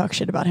her just talk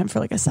shit about him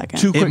for like a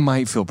second. It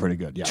might feel pretty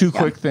good. Yeah. Two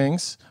quick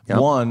things. Yep.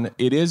 One,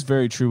 it is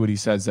very true what he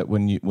says that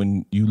when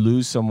you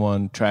lose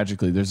someone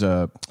tragically, there's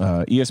a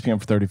ESPN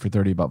for 30 for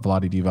 30 about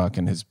Vlade Divac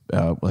and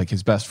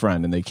his best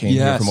friend, and they came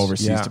here from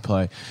overseas to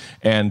play,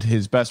 and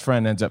his best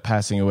friend ends up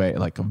passing away at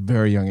like a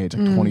very young age,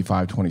 like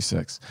 25,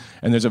 26.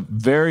 And there's a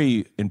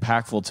very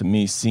impactful to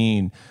me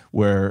scene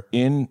where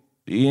in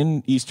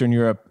Eastern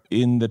Europe,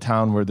 in the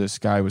town where this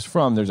guy was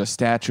from, there's a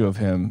statue of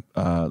him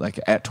like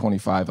at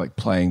 25, like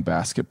playing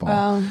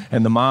basketball.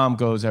 And the mom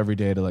goes every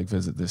day to like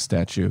visit this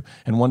statue.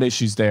 And one day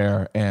she's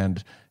there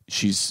and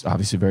she's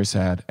obviously very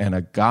sad. And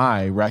a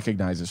guy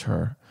recognizes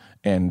her,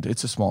 and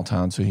it's a small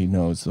town, so he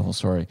knows the whole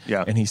story.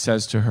 Yeah. And he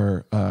says to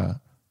her,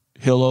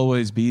 he'll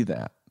always be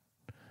that.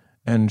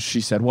 And she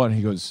said, what? And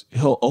he goes,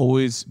 he'll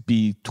always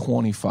be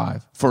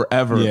 25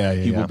 forever.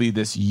 He will be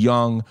this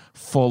young,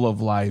 full of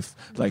life.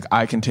 Like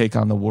I can take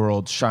on the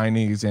world,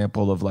 shining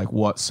example of like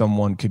what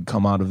someone could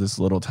come out of this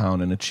little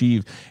town and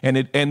achieve. And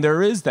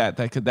there is that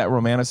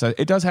romanticize.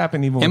 It does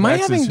happen even. Am with I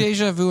exes. having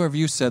deja vu, or have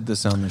you said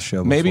this on the show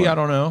before? Maybe, I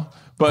don't know.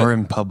 But, or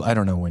in pub, I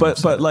don't know when.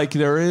 But like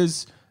there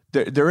is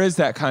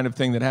that kind of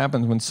thing that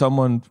happens when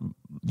someone,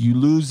 you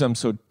lose them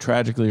so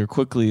tragically or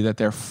quickly that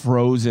they're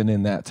frozen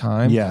in that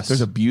time. Yes.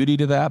 There's a beauty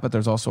to that, but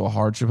there's also a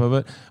hardship of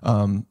it.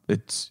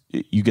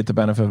 You get the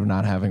benefit of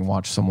not having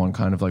watched someone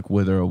kind of like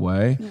wither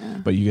away,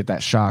 but you get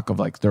that shock of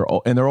like they're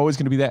always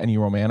going to be that, and you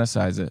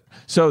romanticize it.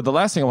 So the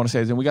last thing I want to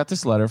say is, and we got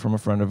this letter from a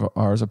friend of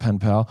ours, a pen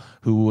pal,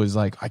 who was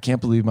like, I can't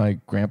believe my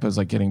grandpa's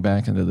like getting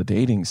back into the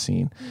dating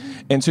scene.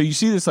 And so you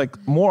see this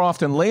like more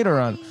often later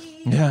on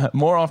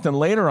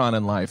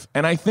in life.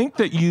 And I think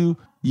that you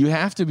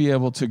have to be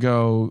able to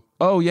go,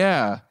 oh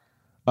yeah,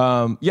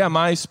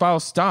 my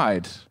spouse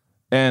died,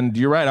 and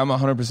you're right, I'm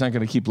 100%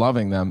 going to keep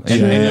loving them.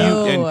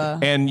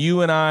 And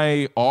you and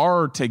I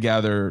are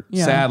together,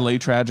 sadly,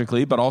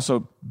 tragically, but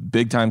also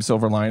big time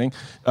silver lining,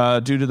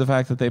 due to the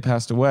fact that they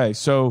passed away.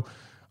 So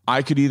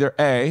I could either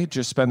A,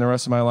 just spend the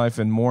rest of my life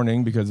in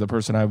mourning because the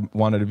person I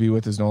wanted to be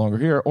with is no longer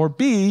here, or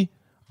B,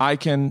 I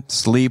can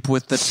sleep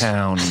with the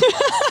town.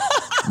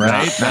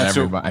 Right? That's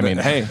everybody. I mean,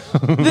 hey,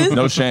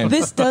 no shame.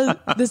 This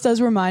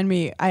does remind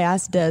me. I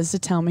asked Des to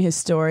tell me his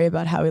story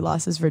about how he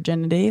lost his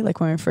virginity, like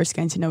when we were first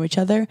getting to know each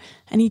other,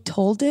 and he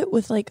told it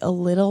with like a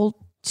little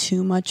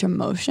too much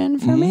emotion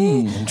for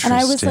me. And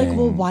I was like,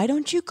 well, why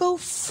don't you go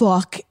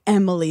fuck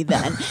Emily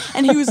then?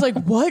 And he was like,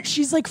 what?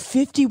 She's like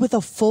 50 with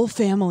a full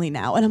family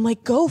now. And I'm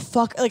like, go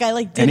fuck. Like I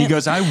like didn't. And he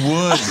goes, I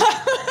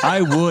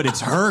would.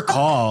 It's her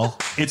call.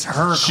 It's her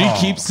call. She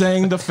keeps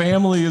saying the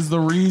family is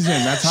the reason.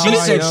 That's how she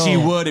I said know. she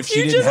would if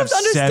she didn't have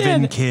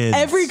 7 kids.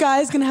 Every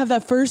guy's going to have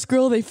that first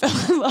girl they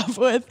fell in love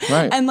with.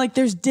 Right. And like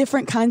there's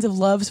different kinds of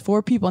loves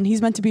for people. And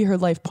he's meant to be her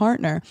life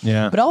partner.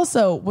 Yeah. But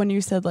also when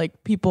you said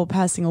like people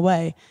passing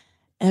away,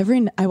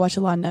 I watch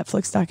a lot of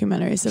Netflix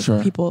documentaries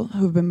of people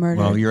who've been murdered.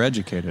 Well, you're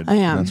educated. I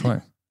am. That's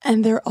why.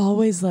 And they're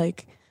always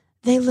like,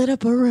 they lit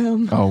up a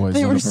room. Always.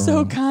 They were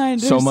so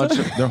kind. So much.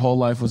 Their whole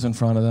life was in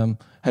front of them.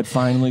 Had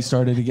finally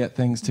started to get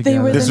things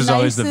together. This was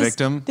always the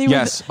victim?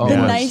 Yes. The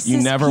nicest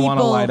you never want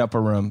to people. light up a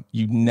room.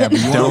 You never.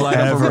 You want to light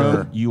up a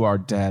room, you are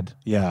dead.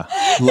 Yeah.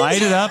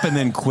 Light it up and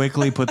then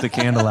quickly put the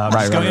candle out.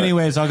 Just go,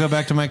 anyways, I'll go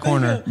back to my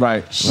corner.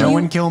 Right. No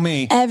one kill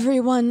me.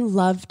 Everyone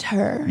loved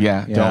her.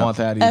 Yeah. Don't want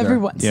that either.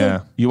 Everyone.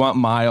 Yeah. So, you want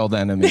mild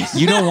enemies.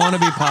 You don't want to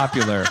be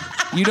popular.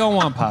 You don't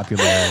want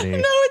popularity. no,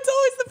 it's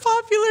always the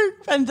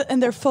popular,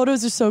 and their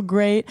photos are so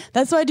great.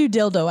 That's why I do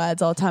dildo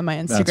ads all the time on my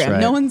Instagram. Right.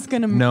 No one's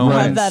gonna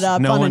have that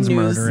up no on one's a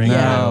news. murdering.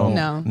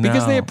 No.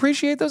 Because they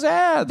appreciate those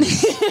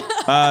ads.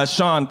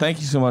 Sean, thank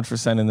you so much for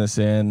sending this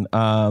in.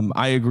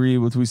 I agree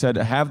with what we said.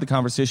 Have the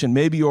conversation.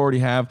 Maybe you already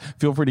have.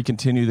 Feel free to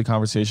continue the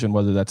conversation,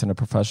 whether that's in a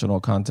professional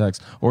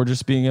context or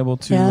just being able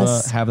to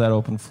have that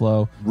open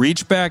flow.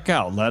 Reach back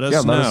out. Let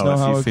us know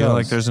how if you it feel goes.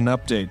 like there's an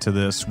update to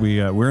this.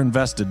 We're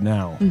invested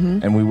now.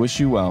 And we wish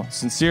you well.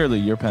 Sincerely,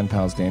 your pen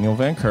pals, Daniel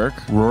Van Kirk,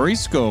 Rory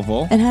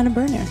Scovel, And Hannah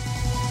Berner.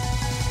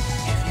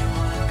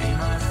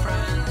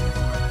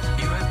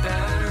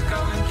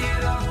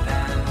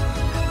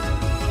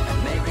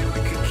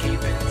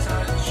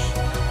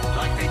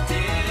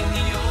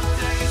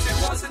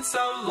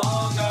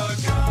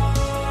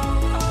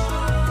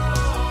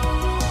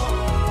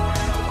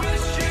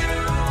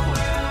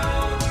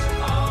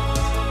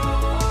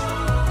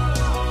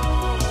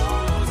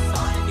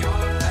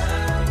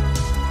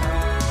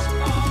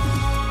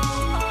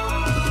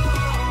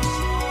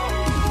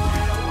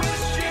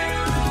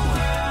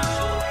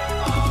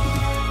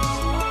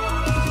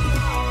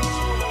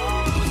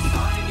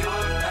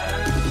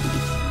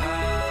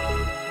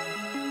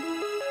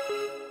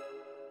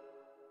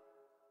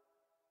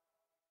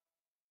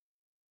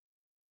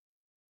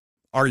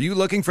 Are you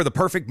looking for the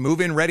perfect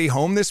move-in ready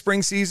home this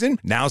spring season?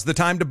 Now's the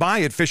time to buy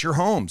at Fisher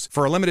Homes.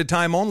 For a limited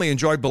time only,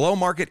 enjoy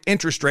below-market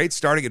interest rates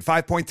starting at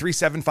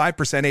 5.375%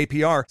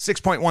 APR,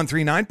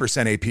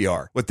 6.139%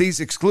 APR. With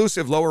these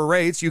exclusive lower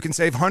rates, you can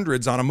save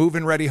hundreds on a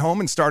move-in ready home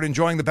and start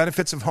enjoying the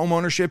benefits of home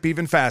ownership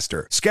even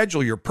faster.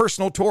 Schedule your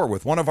personal tour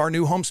with one of our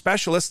new home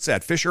specialists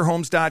at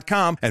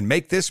FisherHomes.com and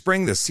make this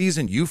spring the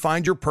season you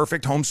find your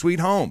perfect home sweet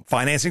home.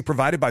 Financing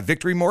provided by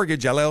Victory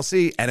Mortgage,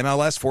 LLC,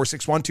 NMLS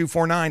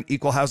 461249,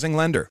 Equal Housing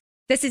Lender.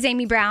 This is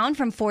Amy Brown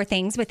from 4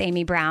 Things with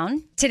Amy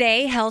Brown.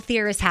 Today,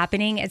 healthier is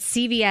happening at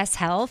CVS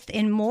Health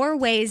in more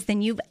ways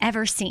than you've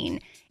ever seen.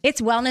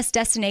 It's wellness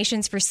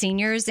destinations for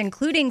seniors,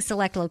 including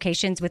select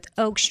locations with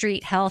Oak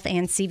Street Health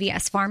and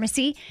CVS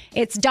Pharmacy.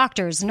 It's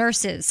doctors,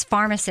 nurses,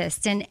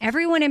 pharmacists, and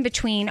everyone in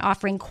between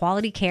offering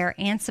quality care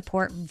and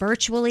support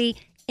virtually,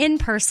 in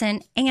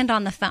person, and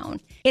on the phone.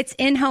 It's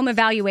in-home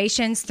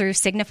evaluations through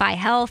Signify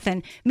Health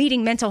and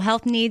meeting mental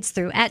health needs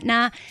through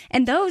Aetna.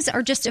 And those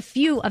are just a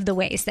few of the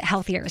ways that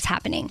healthier is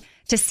happening.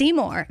 To see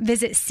more,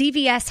 visit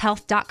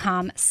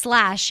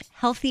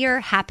cvshealth.com/healthier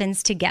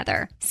happens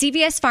together.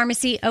 CVS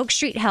Pharmacy, Oak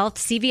Street Health,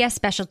 CVS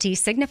Specialty,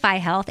 Signify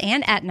Health,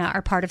 and Aetna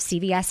are part of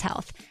CVS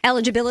Health.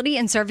 Eligibility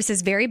and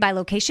services vary by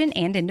location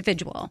and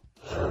individual.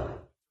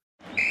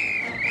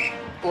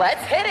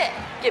 Let's hit it.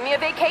 Give me a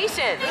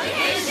vacation.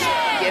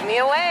 Give me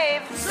a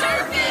wave.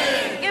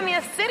 Surfing. Give me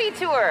a city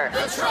tour.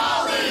 The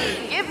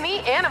trolley. Give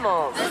me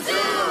animals. The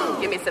zoo.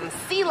 Give me some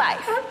sea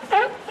life.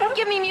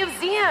 Give me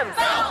museums.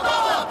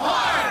 Balboa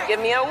Park. Give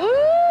me a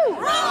woo.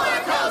 Roller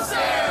coaster.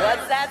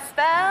 What's that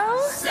spell?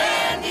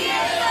 San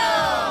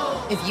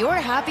Diego. If you're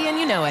happy and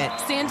you know it,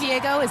 San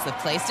Diego is the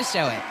place to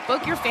show it.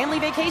 Book your family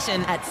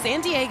vacation at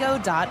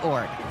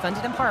sandiego.org.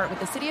 Funded in part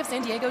with the City of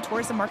San Diego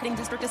Tourism Marketing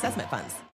District Assessment Funds.